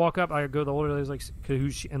right. So I walk up, I go to the older lady's like,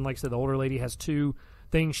 and like I said, the older lady has two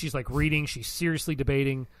things she's like reading. She's seriously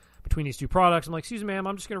debating between these two products. I'm like, excuse me, ma'am,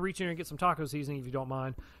 I'm just going to reach in here and get some taco seasoning if you don't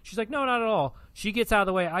mind. She's like, no, not at all. She gets out of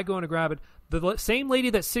the way. I go in to grab it. The same lady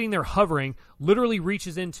that's sitting there hovering literally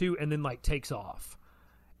reaches into and then like takes off.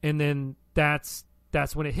 And then that's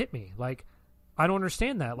when it hit me. Like, I don't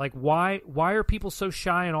understand that. Like, why are people so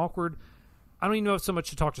shy and awkward? I don't even know if so much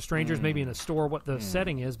to talk to strangers, maybe in a store, what the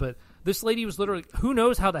setting is, but this lady was literally, who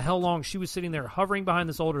knows how the hell long she was sitting there hovering behind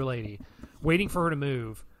this older lady, waiting for her to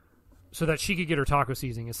move so that she could get her taco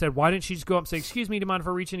seasoning. Instead, why didn't she just go up and say, excuse me, do you mind if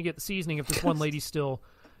I reach in to get the seasoning if this one lady's still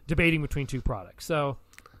debating between two products? So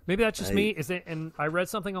maybe that's just me. And I read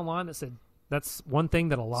something online that said that's one thing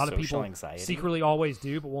that a lot of people secretly always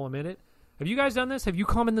do, but won't admit it. Have you guys done this? Have you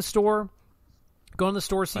come in the store? Go in the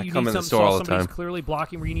store, see you need something, saw somebody's clearly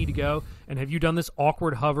blocking where you need to go, and have you done this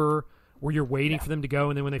awkward hover where you're waiting for them to go,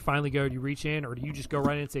 and then when they finally go, do you reach in, or do you just go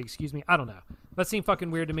right in and say, excuse me? I don't know. That seemed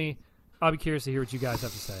fucking weird to me. I'll be curious to hear what you guys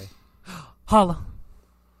have to say. Holla.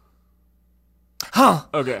 Huh.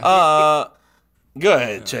 Okay. Go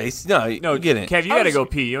ahead, Chase. No, get it. Kev, you gotta go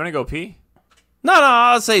pee. You want to go pee? No,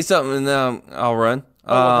 I'll say something, and then I'll run.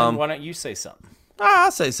 Well, then why don't you say something?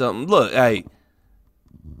 I'll say something. Look, hey,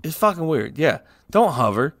 it's fucking weird. Yeah. Don't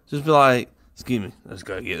hover. Just be like, excuse me, let's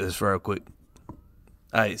go get this real quick.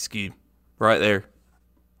 Hey, excuse me. Right there.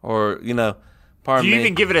 Or, pardon me. Do you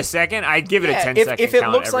even give it a second? I'd give it a 10-second if it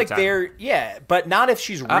count looks every like time. but not if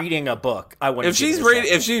she's reading a book. I wouldn't.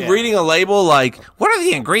 If she's reading a label like, what are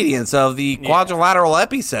the ingredients of the quadrilateral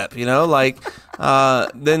Epicep?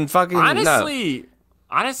 Then fucking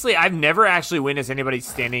Honestly, I've never actually witnessed anybody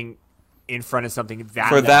standing in front of something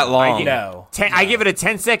that long. I give it a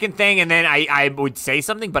 10-second thing, and then I would say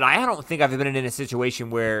something, but I don't think I've been in a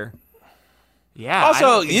situation where. Yeah.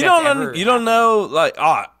 Also, you don't know. Like,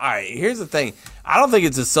 all right. Here's the thing. I don't think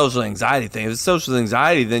it's a social anxiety thing. If it's social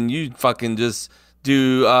anxiety, then you fucking just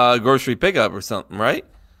do grocery pickup or something, right?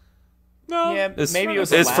 No. Yeah, maybe it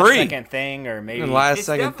was a last-second thing, or maybe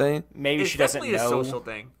last-second thing. Maybe she doesn't know. It's definitely a social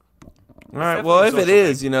thing. All right. Well, if it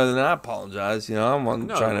is, then I apologize. I'm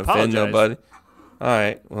not trying to offend nobody. All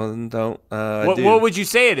right. Well, then don't. What would you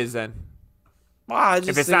say it is then? Well,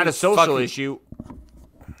 if it's not a social issue.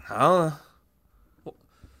 I don't know.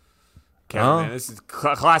 Kevin, man, this is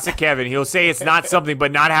classic Kevin. He'll say it's not something,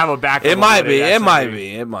 but not have a background. It might be. It might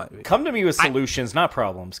be. Come to me with solutions, not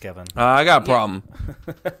problems, Kevin. I got a problem.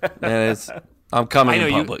 And I'm coming in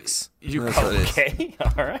Publix. Okay,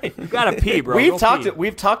 all right. You gotta pee, bro.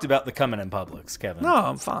 We've talked about the coming in Publix, Kevin. No,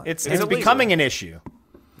 I'm fine. It's becoming an issue.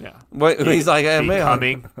 Yeah. Wait, he's like, hey, man.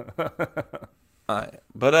 Coming. All right.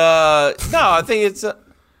 But no, I think it's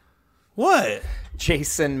what?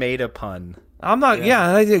 Jason made a pun. I'm not.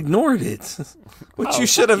 Yeah, I ignored it, which you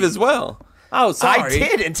should have as well. Oh, sorry. I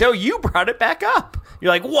did until you brought it back up.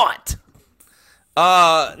 You're like, what?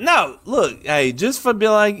 No. Look, hey, just for be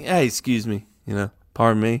like, hey, excuse me.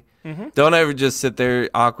 Pardon me. Mm-hmm. Don't ever just sit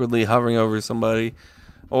there awkwardly hovering over somebody,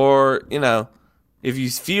 or if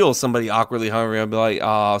you feel somebody awkwardly hovering, I'll be like,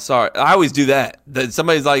 oh, sorry. I always do that. That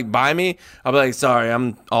somebody's like by me, I'll be like, sorry,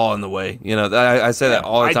 I'm all in the way. I say that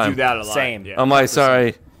all the time. I do that a lot. Same. Yeah. I'm like,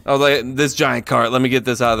 sorry. I was like, this giant cart, let me get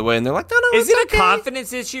this out of the way. And they're like, no. Is it a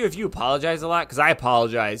confidence issue if you apologize a lot? Because I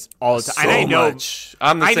apologize all the time. So and I know, much.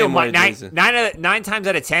 I'm the same way, Jason. 9 times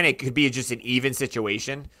out of 10, it could be just an even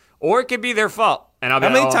situation, or it could be their fault. And I'll be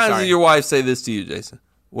How many times sorry. did your wife say this to you, Jason?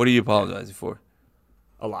 What are you apologizing for?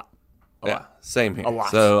 A lot. Same here. A lot.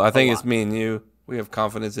 So I think it's me and you. We have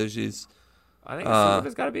confidence issues. I think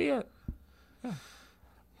it's got to be it. Yeah.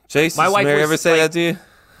 Chase, does Mary ever say that to you?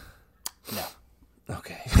 No.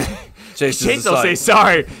 Okay. Chase will say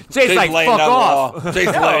sorry. Chase like, fuck off.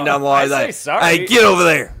 Chase laying down the law. He's like, sorry. hey, get over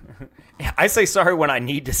there. I say sorry when I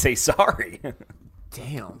need to say sorry.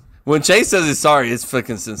 Damn. When Chase says he's sorry, it's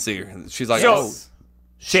fucking sincere. She's like,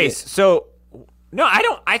 Chase, so... No, I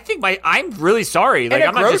don't. I think I'm really sorry. Like,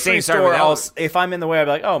 I'm not just saying sorry. If I'm in the way, I'll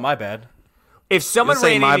be like, oh, my bad. If someone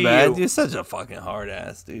ran into my bad, you... You're such a fucking hard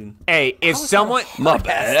ass, dude. Hey, if someone... My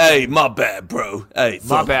bad. Hey, my bad, bro. Hey,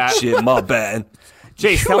 my bad. Shit, my bad.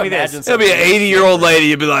 Chase, tell me this. It'll be an 80-year-old lady.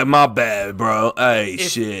 You'll be like, my bad, bro. Hey,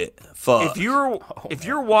 shit. Fuck. If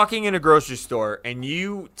you're walking in a grocery store and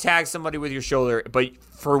you tag somebody with your shoulder, but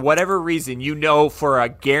for whatever reason, for a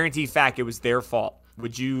guaranteed fact it was their fault,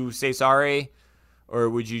 would you say sorry? Or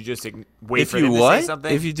would you just wait for them to say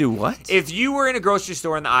something? If you do what? If you were in a grocery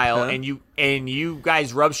store in the aisle and you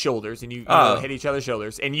guys rub shoulders and you hit each other's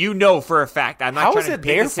shoulders and for a fact, I'm not trying to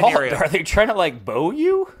paint a scenario. Are they trying to bow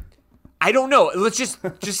you? I don't know. Let's just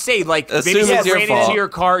say maybe it's your ran fault. into your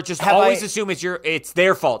car. Just always assume it's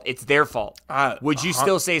their fault. It's their fault. Would you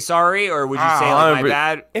still say sorry, or would you say my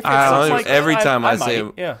bad? If it's every time I say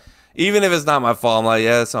yeah. Even if it's not my fault, I'm like,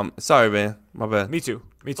 I'm sorry, man. My bad. Me too.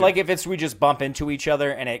 Like if we just bump into each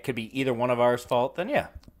other and it could be either one of ours fault, then yeah.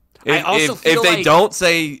 If they don't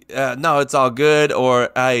say no, it's all good,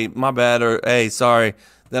 or hey, my bad, or hey, sorry,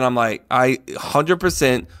 then I'm like, I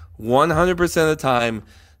 100% 100% of the time,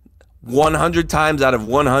 100 times out of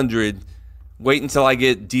 100, wait until I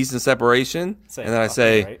get decent separation, and then I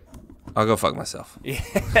say, right? I'll go fuck myself.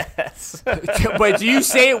 Yes. But do you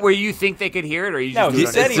say it where you think they could hear it, or you just No, he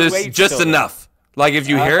said he waits just till- if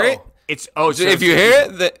you hear it, if you hear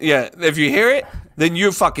it, if you hear it, then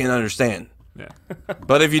you fucking understand. Yeah.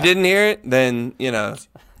 But if you didn't hear it, then it was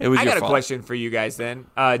your I got fault. a question for you guys then.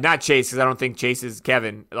 Not Chase, because I don't think Chase is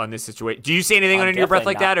Kevin on this situation. Do you say anything under your breath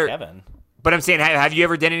like that, or Kevin? But I'm saying, have you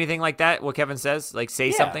ever done anything like that? What Kevin says, like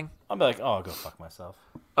say something. I'll be like, oh, I'll go fuck myself.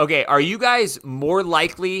 Okay, are you guys more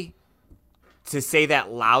likely to say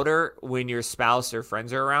that louder when your spouse or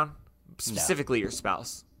friends are around? Specifically, your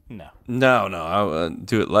spouse. No. I'll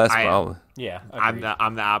do it less. Probably. Yeah, I'm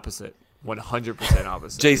the opposite. 100%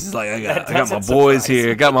 opposite. Jason's like, I got my boys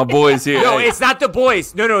here. Got my boys here. No, it's not the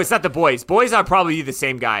boys. No, it's not the boys. Boys, I'll probably be the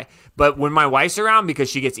same guy. But when my wife's around,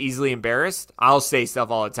 because she gets easily embarrassed, I'll say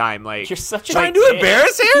stuff all the time. Like, you're such a trying to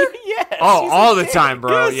embarrass her? Yes. Oh, all the time,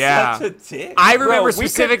 bro. Yeah. I remember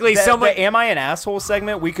specifically someone. The Am I an Asshole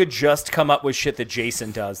segment, we could just come up with shit that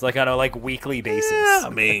Jason does, like on a weekly basis. Yeah, I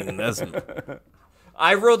mean, that's...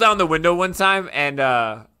 I rolled down the window one time, and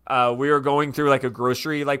we were going through like a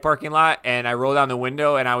grocery parking lot, and I rolled down the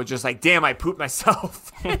window, and I was just like, damn, I pooped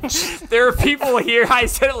myself. There are people here. I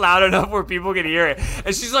said it loud enough where people could hear it.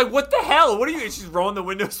 And she's like, what the hell? What are you? And she's rolling the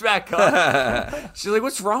windows back up. She's like,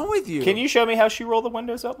 what's wrong with you? Can you show me how she rolled the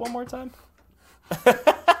windows up one more time?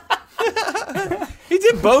 He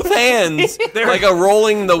did both hands, like a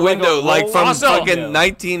rolling the window, like from Also, fucking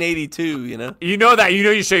 1982, you know? You know that.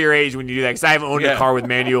 You show your age when you do that, because I haven't owned a car with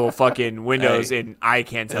manual fucking windows, and I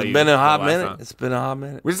can't tell you. It's been a hot the last minute. time. It's been a hot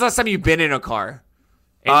minute. When's the last time you've been in a car?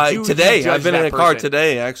 And you today. judge I've been that in a car person.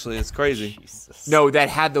 today, actually. It's crazy. Jesus. No, that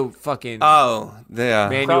had the fucking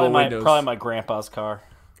manual windows. Probably my grandpa's car.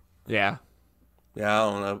 Yeah. Yeah,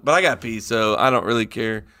 I don't know. But I got pee, so I don't really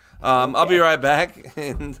care. I'll be right back.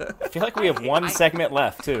 And I feel like we have one segment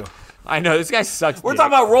left, too. I know, this guy sucks. We're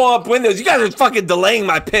talking about roll up windows. You guys are fucking delaying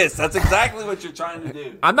my piss. That's exactly what you're trying to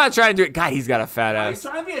do. I'm not trying to do it. God, he's got a fat ass.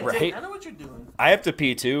 You're trying to be a dick. I know what you're doing. I have to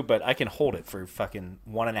pee, too, but I can hold it for fucking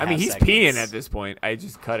 1.5 seconds. I mean, he's peeing at this point. I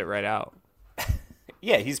just cut it right out.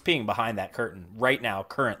 Yeah, he's peeing behind that curtain right now,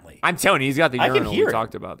 currently. I'm telling you, he's got the I urinal. can hear We it.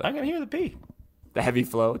 talked about that. I can hear the pee. The heavy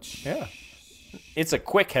flow. Yeah. It's a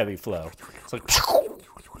quick, heavy flow. It's like...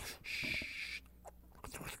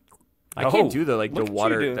 I can't do the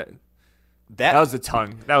water. That was the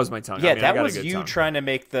tongue. That was my tongue. Yeah, I mean, I that got a was good you tongue. trying to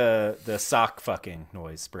make the sock fucking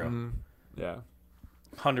noise, bro. Yeah.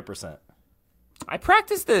 100%. I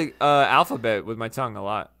practiced the alphabet with my tongue a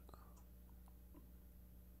lot.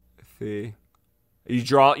 See, you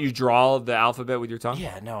draw the alphabet with your tongue.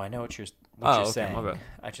 Yeah, no, I know what you're Okay, saying. my bad.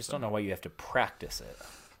 I just don't know why you have to practice it.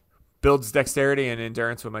 Builds dexterity and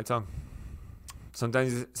endurance with my tongue. Some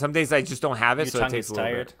days I just don't have it, Your so tongue it takes gets a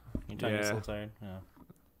little tired. bit. Your tongue gets a little tired. Yeah.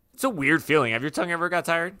 It's a weird feeling. Have your tongue ever got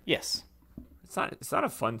tired? Yes. It's not a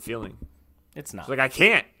fun feeling. It's not. It's like I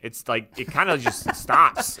can't. It's like it kind of just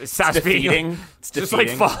stops. It stops defeating. being. It's just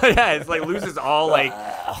defeating. like fun. Yeah, it's like loses all like.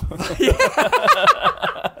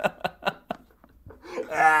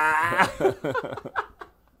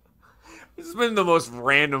 This has been the most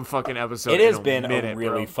random fucking episode. It has in been minute, a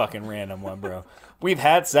really bro. fucking random one, bro. We've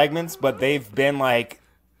had segments, but they've been like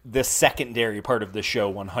the secondary part of the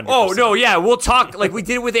show 100%. Oh, no, yeah. We'll talk like we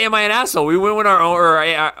did with Am I an Asshole? We went with our own, or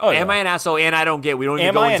Am I an Asshole? And I don't get. We don't even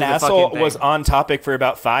Am go I into an the Asshole fucking thing. was on topic for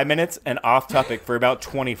about 5 minutes and off topic for about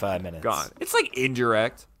 25 minutes. Gone. It's like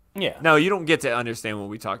indirect. Yeah. No, you don't get to understand what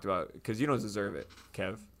we talked about because you don't deserve it,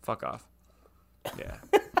 Kev. Fuck off. Yeah.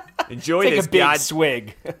 Enjoy Take this a big god-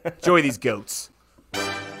 swig. Enjoy these goats.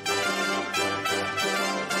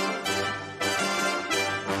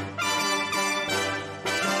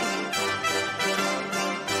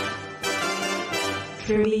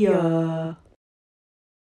 Trivia.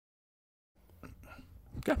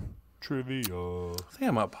 Okay. Trivia. I think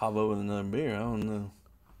I might pop over another beer. I don't know.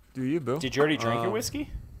 Do you, Bill? Did you already drink your whiskey?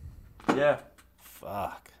 Yeah.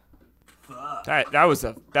 Fuck. That was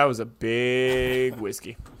a big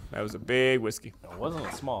whiskey. That was a big whiskey. It wasn't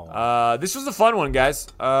a small one. This was a fun one, guys.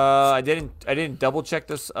 I didn't double check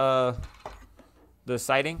this the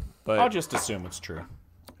sighting, but I'll just assume it's true.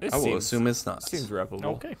 I will assume it's not. Seems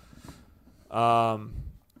reputable. Okay.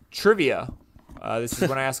 Trivia. This is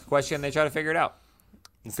when I ask a question and they try to figure it out.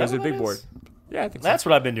 Is Goes that to the what big it board. is? Yeah, I think That's so.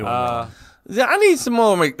 what I've been doing. Yeah, I need some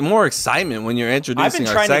more excitement when you're introducing I've been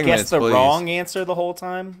our trying to segments, guess the please. wrong answer the whole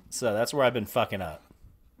time, so that's where I've been fucking up.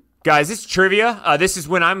 Guys, it's trivia. This is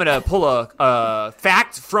when I'm going to pull a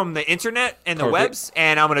fact from the internet and the webs,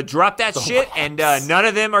 and I'm going to drop that shit, and none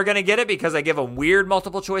of them are going to get it because I give them weird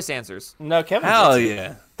multiple choice answers. No, Kevin. Hell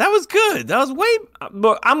yeah. That was good. That was way...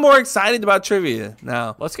 I'm more excited about trivia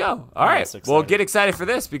now. Let's go. All right. Well, get excited for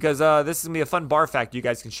this because this is going to be a fun bar fact you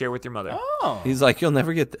guys can share with your mother. Oh. He's like, you'll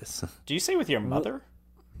never get this. Do you say with your mother?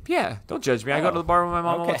 Yeah, don't judge me. I go to the bar with my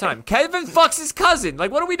mom all the time. Kevin fucks his cousin.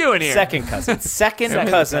 Like, what are we doing here? Second cousin. Second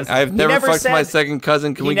cousin. I've never fucked my second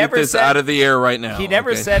cousin. Can we get this out of the air right now? He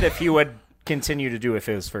never said if he would continue to do it if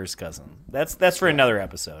it was first cousin. That's for another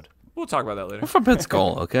episode. We'll talk about that later. We're from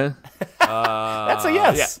Pensacola, okay? That's a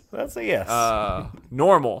yes. Yeah. That's a yes.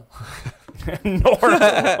 Normal.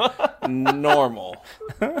 Normal.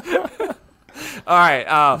 All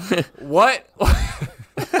right. What?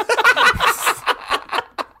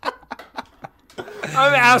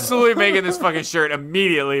 I'm absolutely making this fucking shirt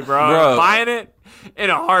immediately, bro. I'm buying it in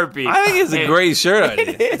a heartbeat. I think it's a great shirt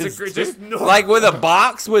idea. It's a great, just like with a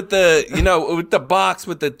box with the, with the box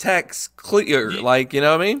with the text clear, like, you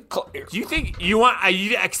know what I mean? Do you think you want?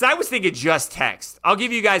 Because I was thinking just text. I'll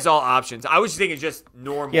give you guys all options. I was thinking just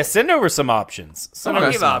normal. Yeah, send over some options. Send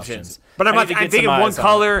over some options. But I'm thinking one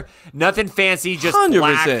color, nothing fancy, just 100%,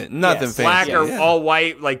 black. Nothing fancy. Black or all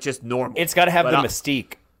white, like just normal. It's got to have the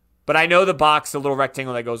mystique. But I know the box, the little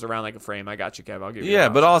rectangle that goes around like a frame. I got you, Kev. I'll give you. Yeah,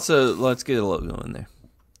 but also let's get a logo in there.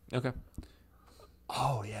 Okay.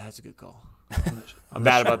 Oh yeah, that's a good call. I'm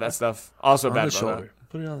bad about that stuff. Also on bad the about shoulder. that.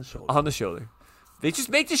 Put it on the shoulder. On the shoulder. They just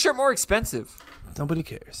make the shirt more expensive. Nobody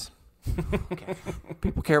cares. Okay.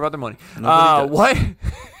 People care about their money. What?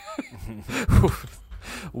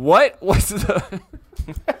 What was the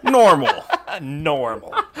normal?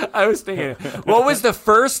 Normal. I was thinking. What was the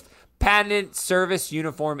first patented service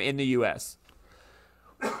uniform in the U.S.?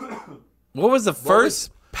 What was the first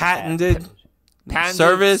patented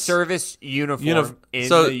service uniform in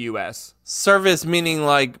the U.S.? Service meaning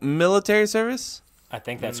like military service? I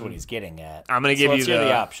think that's what he's getting at. I'm going to give you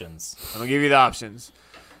the options. I'm going to give you the options.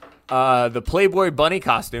 The Playboy bunny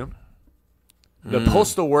costume, the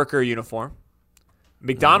postal worker uniform,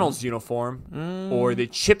 McDonald's uniform, or the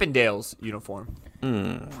Chippendales uniform.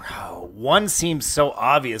 Bro, one seems so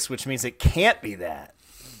obvious, which means it can't be that.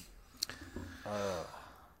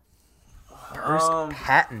 First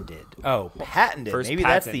patented. Oh, patented. Maybe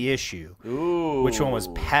that's the issue. Ooh. Which one was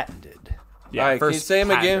patented? Yeah, all right, first can you say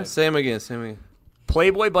him again? Say him again.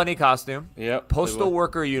 Playboy bunny costume. Yep. Postal Playboy.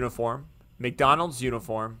 worker uniform, McDonald's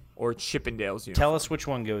uniform, or Chippendales uniform. Tell us which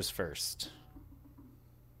one goes first.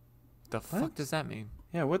 The fuck does that mean?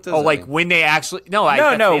 Yeah, what does that mean? when they actually...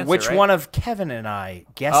 No, which one of Kevin and I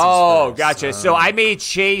guesses first? Gotcha. So I made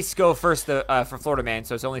Chase go first for Florida Man,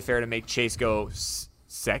 so it's only fair to make Chase go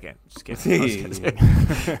second. Just kidding.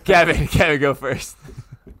 Kevin, go first.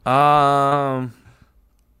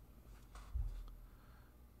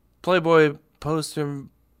 Playboy, Postman,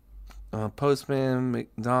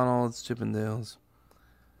 McDonald's, Chippendales.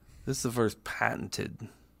 This is the first patented.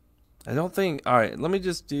 I don't think... All right, let me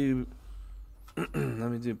just do... let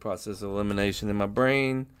me do process elimination in my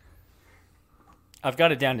brain. I've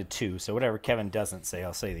got it down to 2, so whatever Kevin doesn't say,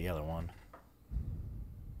 I'll say the other one.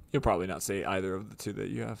 You'll probably not say either of the 2 that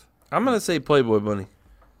you have. I'm going to say Playboy Bunny.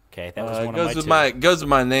 Okay, that was one goes of my 2. Goes with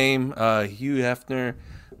my name. Hugh Hefner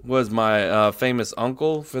was my famous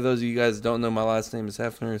uncle. For those of you guys who don't know, my last name is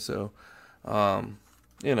Hefner, so, Also,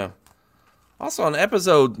 on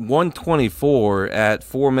episode 124 at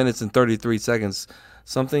 4 minutes and 33 seconds,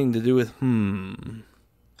 something to do with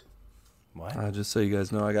What? Just so you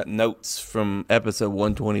guys know, I got notes from episode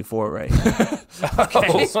 124 right now.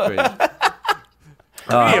 Okay.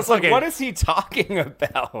 What is he talking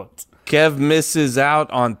about? Kev misses out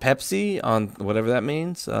on Pepsi, on whatever that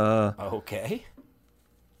means. Okay.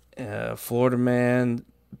 Florida Man,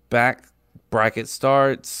 back bracket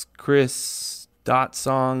starts. Chris Dot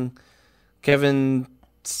Song. Kevin's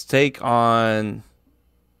take on...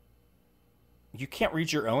 You can't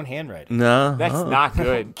read your own handwriting. No. That's not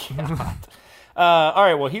good. God. All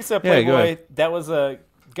right, well, he said Playboy. Yeah, that was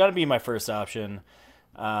got to be my first option.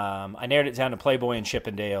 I narrowed it down to Playboy and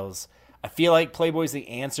Chippendales. I feel like Playboy's the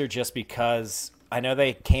answer just because I know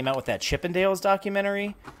they came out with that Chippendales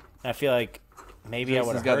documentary. And I feel like maybe I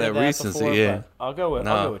would have heard that recency, before. Yeah. But I'll go with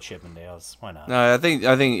Chippendales. Why not? No, I think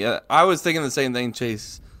I was thinking the same thing,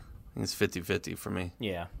 Chase. I think it's 50-50 for me.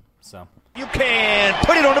 Yeah. So you can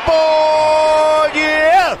put it on the board.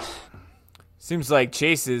 Yes. Seems like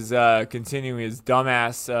Chase is continuing his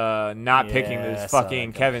dumbass not picking this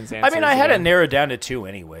fucking Kevin's answer. I mean, I had it narrowed down to 2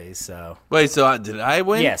 anyways, so. Wait, so did I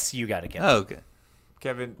win? Yes, you got it, Kevin. Oh, okay.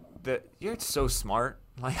 Kevin, you're so smart.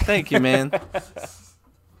 Thank you, man.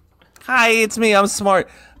 Hi, it's me. I'm smart.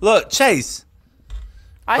 Look, Chase.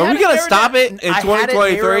 Are we going to stop it in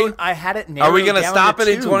 2023? I had it narrowed Are we going to down stop to it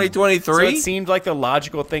in 2. 2023? So it seemed like the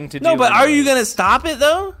logical thing to do. No, but are you going to stop it,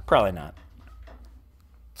 though? Probably not.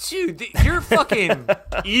 Dude, you're fucking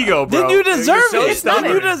ego, bro. Then you deserve so it. Then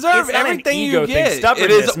you deserve everything you get.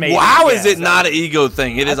 Stubbornness, it is. maybe. Wow, Yeah, is it not an ego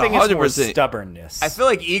thing? It is I think it's more 100%. stubbornness. I feel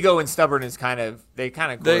like ego and stubbornness kind of They're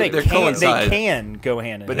They can go hand in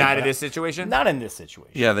hand. But not in this situation? Not in this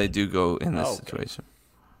situation. Yeah, they do go in this situation.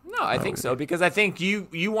 No, I think so because I think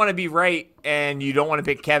you want to be right and you don't want to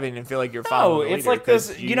pick Kevin and feel like you're following. No, it's like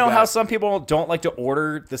this. You know how some people don't like to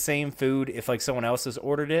order the same food if like someone else has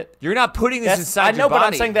ordered it. You're not putting this inside I know, your body. but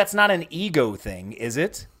I'm saying that's not an ego thing, is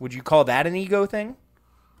it? Would you call that an ego thing?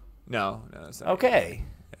 No, it's not. Okay.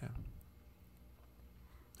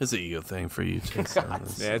 It's an ego thing for you, Chase.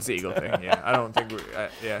 Yeah, it's an ego thing. Yeah, I don't think.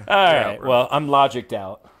 Yeah. All right. Well, I'm logicked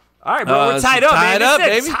out. All right, bro. We're tied up, man.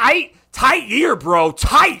 This is a tight year, bro.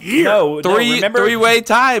 Tight year. No, three-way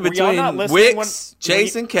tie between Wicks,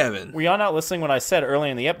 Chase, and Kevin. Were y'all not listening when I said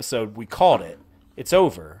earlier in the episode we called it? It's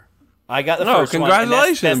over. I got the first one.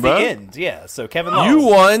 Congratulations, that's bro. the end. Yeah. So Kevin lost. You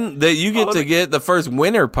won. That you get to get the first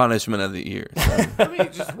winner punishment of the year. So. Let me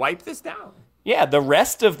just wipe this down. Yeah. The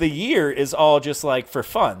rest of the year is all just like for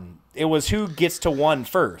fun. It was who gets to one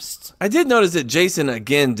first. I did notice that Jason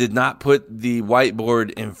again did not put the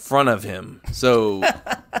whiteboard in front of him. So,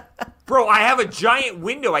 bro, I have a giant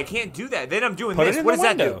window. I can't do that. Then I'm doing Put this. It in What the does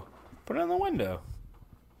window. that do? Put it in the window.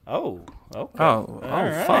 Oh. Okay. Oh,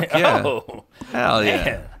 right. fuck yeah. Oh, hell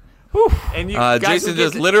yeah. And you Jason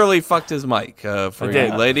just literally fucked his mic. For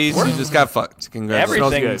you ladies, you just got fucked.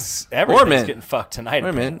 Congratulations. Everything's getting fucked tonight.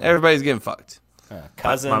 Or men. Everybody's getting fucked.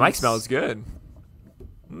 Cousins. My mic smells good.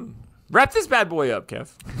 Wrap this bad boy up, Kev.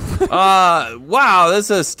 Wow, that's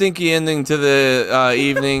a stinky ending to the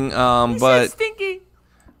evening. But stinky.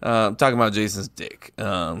 I'm talking about Jason's dick.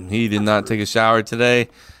 He did not take a shower today,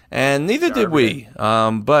 and neither did we.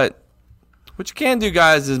 But what you can do,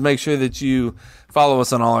 guys, is make sure that you follow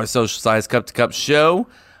us on all our social sites, Cup to Cup Show.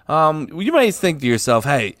 You might think to yourself,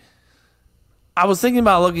 hey, I was thinking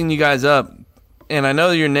about looking you guys up, and I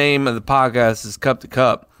know your name of the podcast is Cup to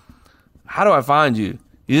Cup. How do I find you?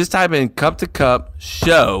 You just type in Cup to Cup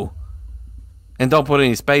Show and don't put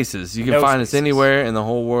any spaces. You can find us anywhere in the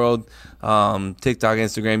whole world. TikTok,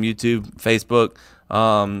 Instagram, YouTube, Facebook,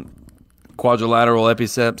 Quadrilateral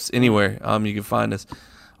Epiceps, anywhere you can find us.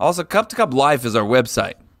 Also, Cup to Cup Life is our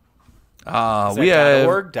website. We have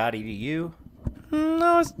 .org.edu.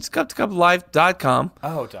 No, it's cup2cuplife.com.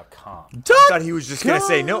 Oh, .com. I thought he was just going to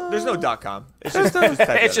say, no, there's no .com. It's just,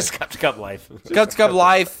 it's just Cup to Cup Life.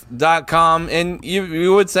 Cup2cuplife.com. And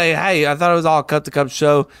you would say, hey, I thought it was all Cup to Cup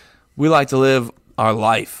Show. We like to live our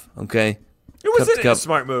life, okay? It wasn't a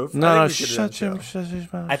smart move. No, shut your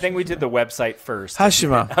mouth. I think we did the website first. Hush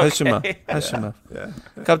your mouth. Hush your mouth. Hush your mouth.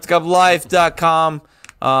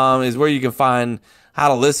 Cup2cuplife.com is where you can find how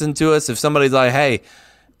to listen to us. If somebody's like, hey,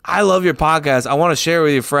 I love your podcast. I want to share it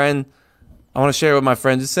with your friend. I want to share it with my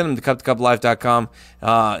friend. Just send them to cup2cuplife.com.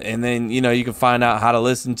 And then, you can find out how to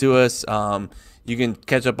listen to us. You can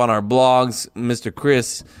catch up on our blogs. Mr.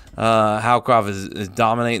 Chris Howcroft is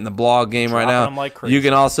dominating the blog game right now. Like crazy. You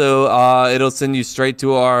can also, it'll send you straight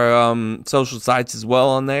to our social sites as well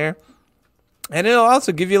on there. And it'll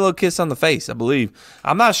also give you a little kiss on the face, I believe.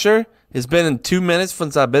 I'm not sure. It's been in 2 minutes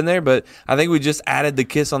since I've been there, but I think we just added the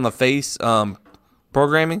kiss on the face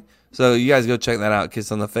programming. So you guys go check that out.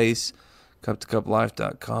 Kiss on the Face,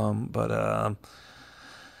 cup2cuplife.com. But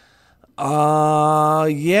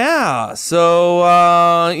yeah.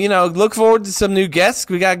 So look forward to some new guests.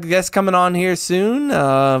 We got guests coming on here soon.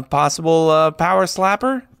 Possible power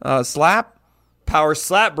slapper. Slap. Power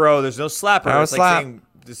slap, bro. There's no slapper. Power it's slap. like saying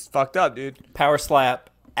this is fucked up, dude. Power slap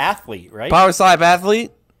athlete, right? Power slap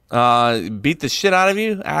athlete. Beat the shit out of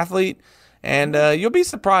you, athlete. And you'll be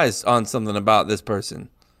surprised on something about this person,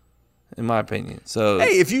 in my opinion. So,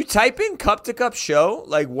 hey, if you type in Cup to Cup Show,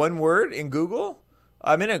 like one word in Google,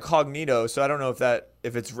 I'm in incognito, so I don't know if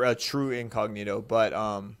it's a true incognito,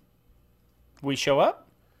 but we show up?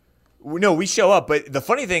 No, we show up. But the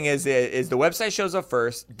funny thing is the website shows up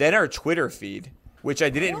first, then our Twitter feed, which I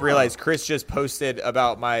didn't realize Chris just posted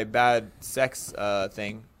about my bad sex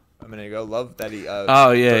thing. A minute ago, love that he.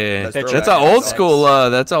 Oh yeah. That's an old school.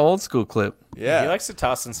 That's an old school clip. Yeah, he likes to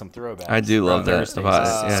toss in some throwbacks. I do love that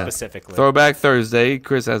specifically. Throwback Thursday.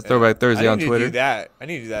 Chris has Throwback Thursday on Twitter. I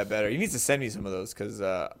need to do that better. He needs to send me some of those because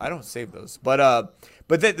I don't save those. But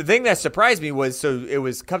the thing that surprised me was it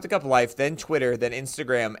was Cup to Cup Life, then Twitter, then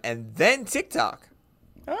Instagram, and then TikTok.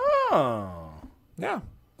 Oh, yeah.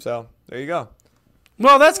 So there you go.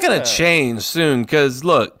 Well, that's gonna change soon because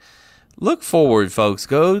look. look forward, folks.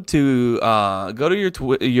 Go to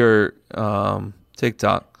your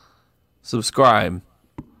TikTok, subscribe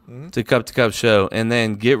to Cup Show, and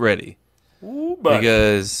then get ready. Ooh,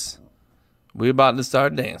 because we're about to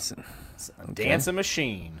start dancing. Dancing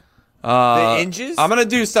machine. The hinges? I'm gonna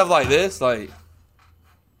do stuff like this, like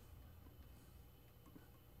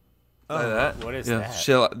that. What is that?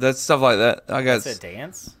 Shit, that's stuff like that. I got. That's a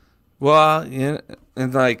dance. Well, yeah,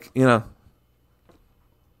 and like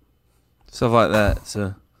stuff like that.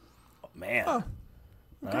 So, man, Oh.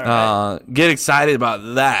 All right. Get excited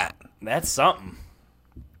about that. That's something.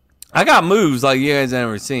 I got moves like you guys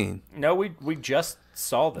never seen. No, we just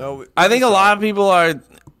saw them. I think a lot of people are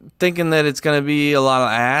thinking that it's going to be a lot of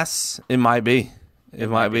ass. It might be. It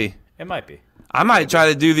might be. It might be. I might try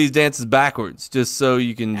to do these dances backwards just so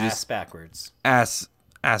you can Ass backwards. Ass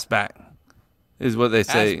back is what they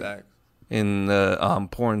say Ass back. in the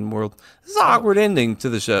porn world. This is an awkward ending to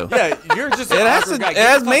the show. Yeah, you're just an It awkward guy. it Get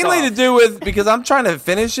has the fuck mainly off. to do with because I'm trying to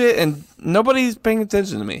finish it and nobody's paying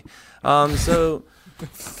attention to me. So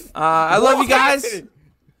I love you guys.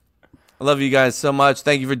 I love you guys so much.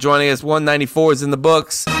 Thank you for joining us. 194 is in the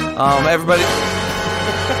books. Everybody,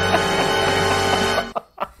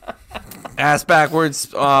 ass backwards.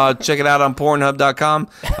 Check it out on Pornhub.com.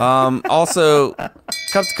 Also,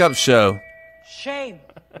 Cup to Cup Show Shame.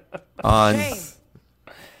 on Shame.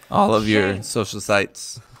 all of your social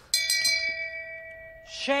sites.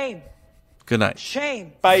 Shame. Good night,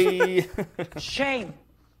 Shame. Bye. Shame.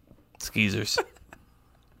 skeezers.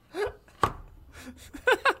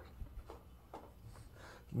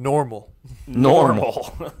 Normal.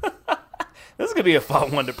 This is gonna be a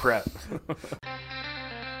fun one to prep.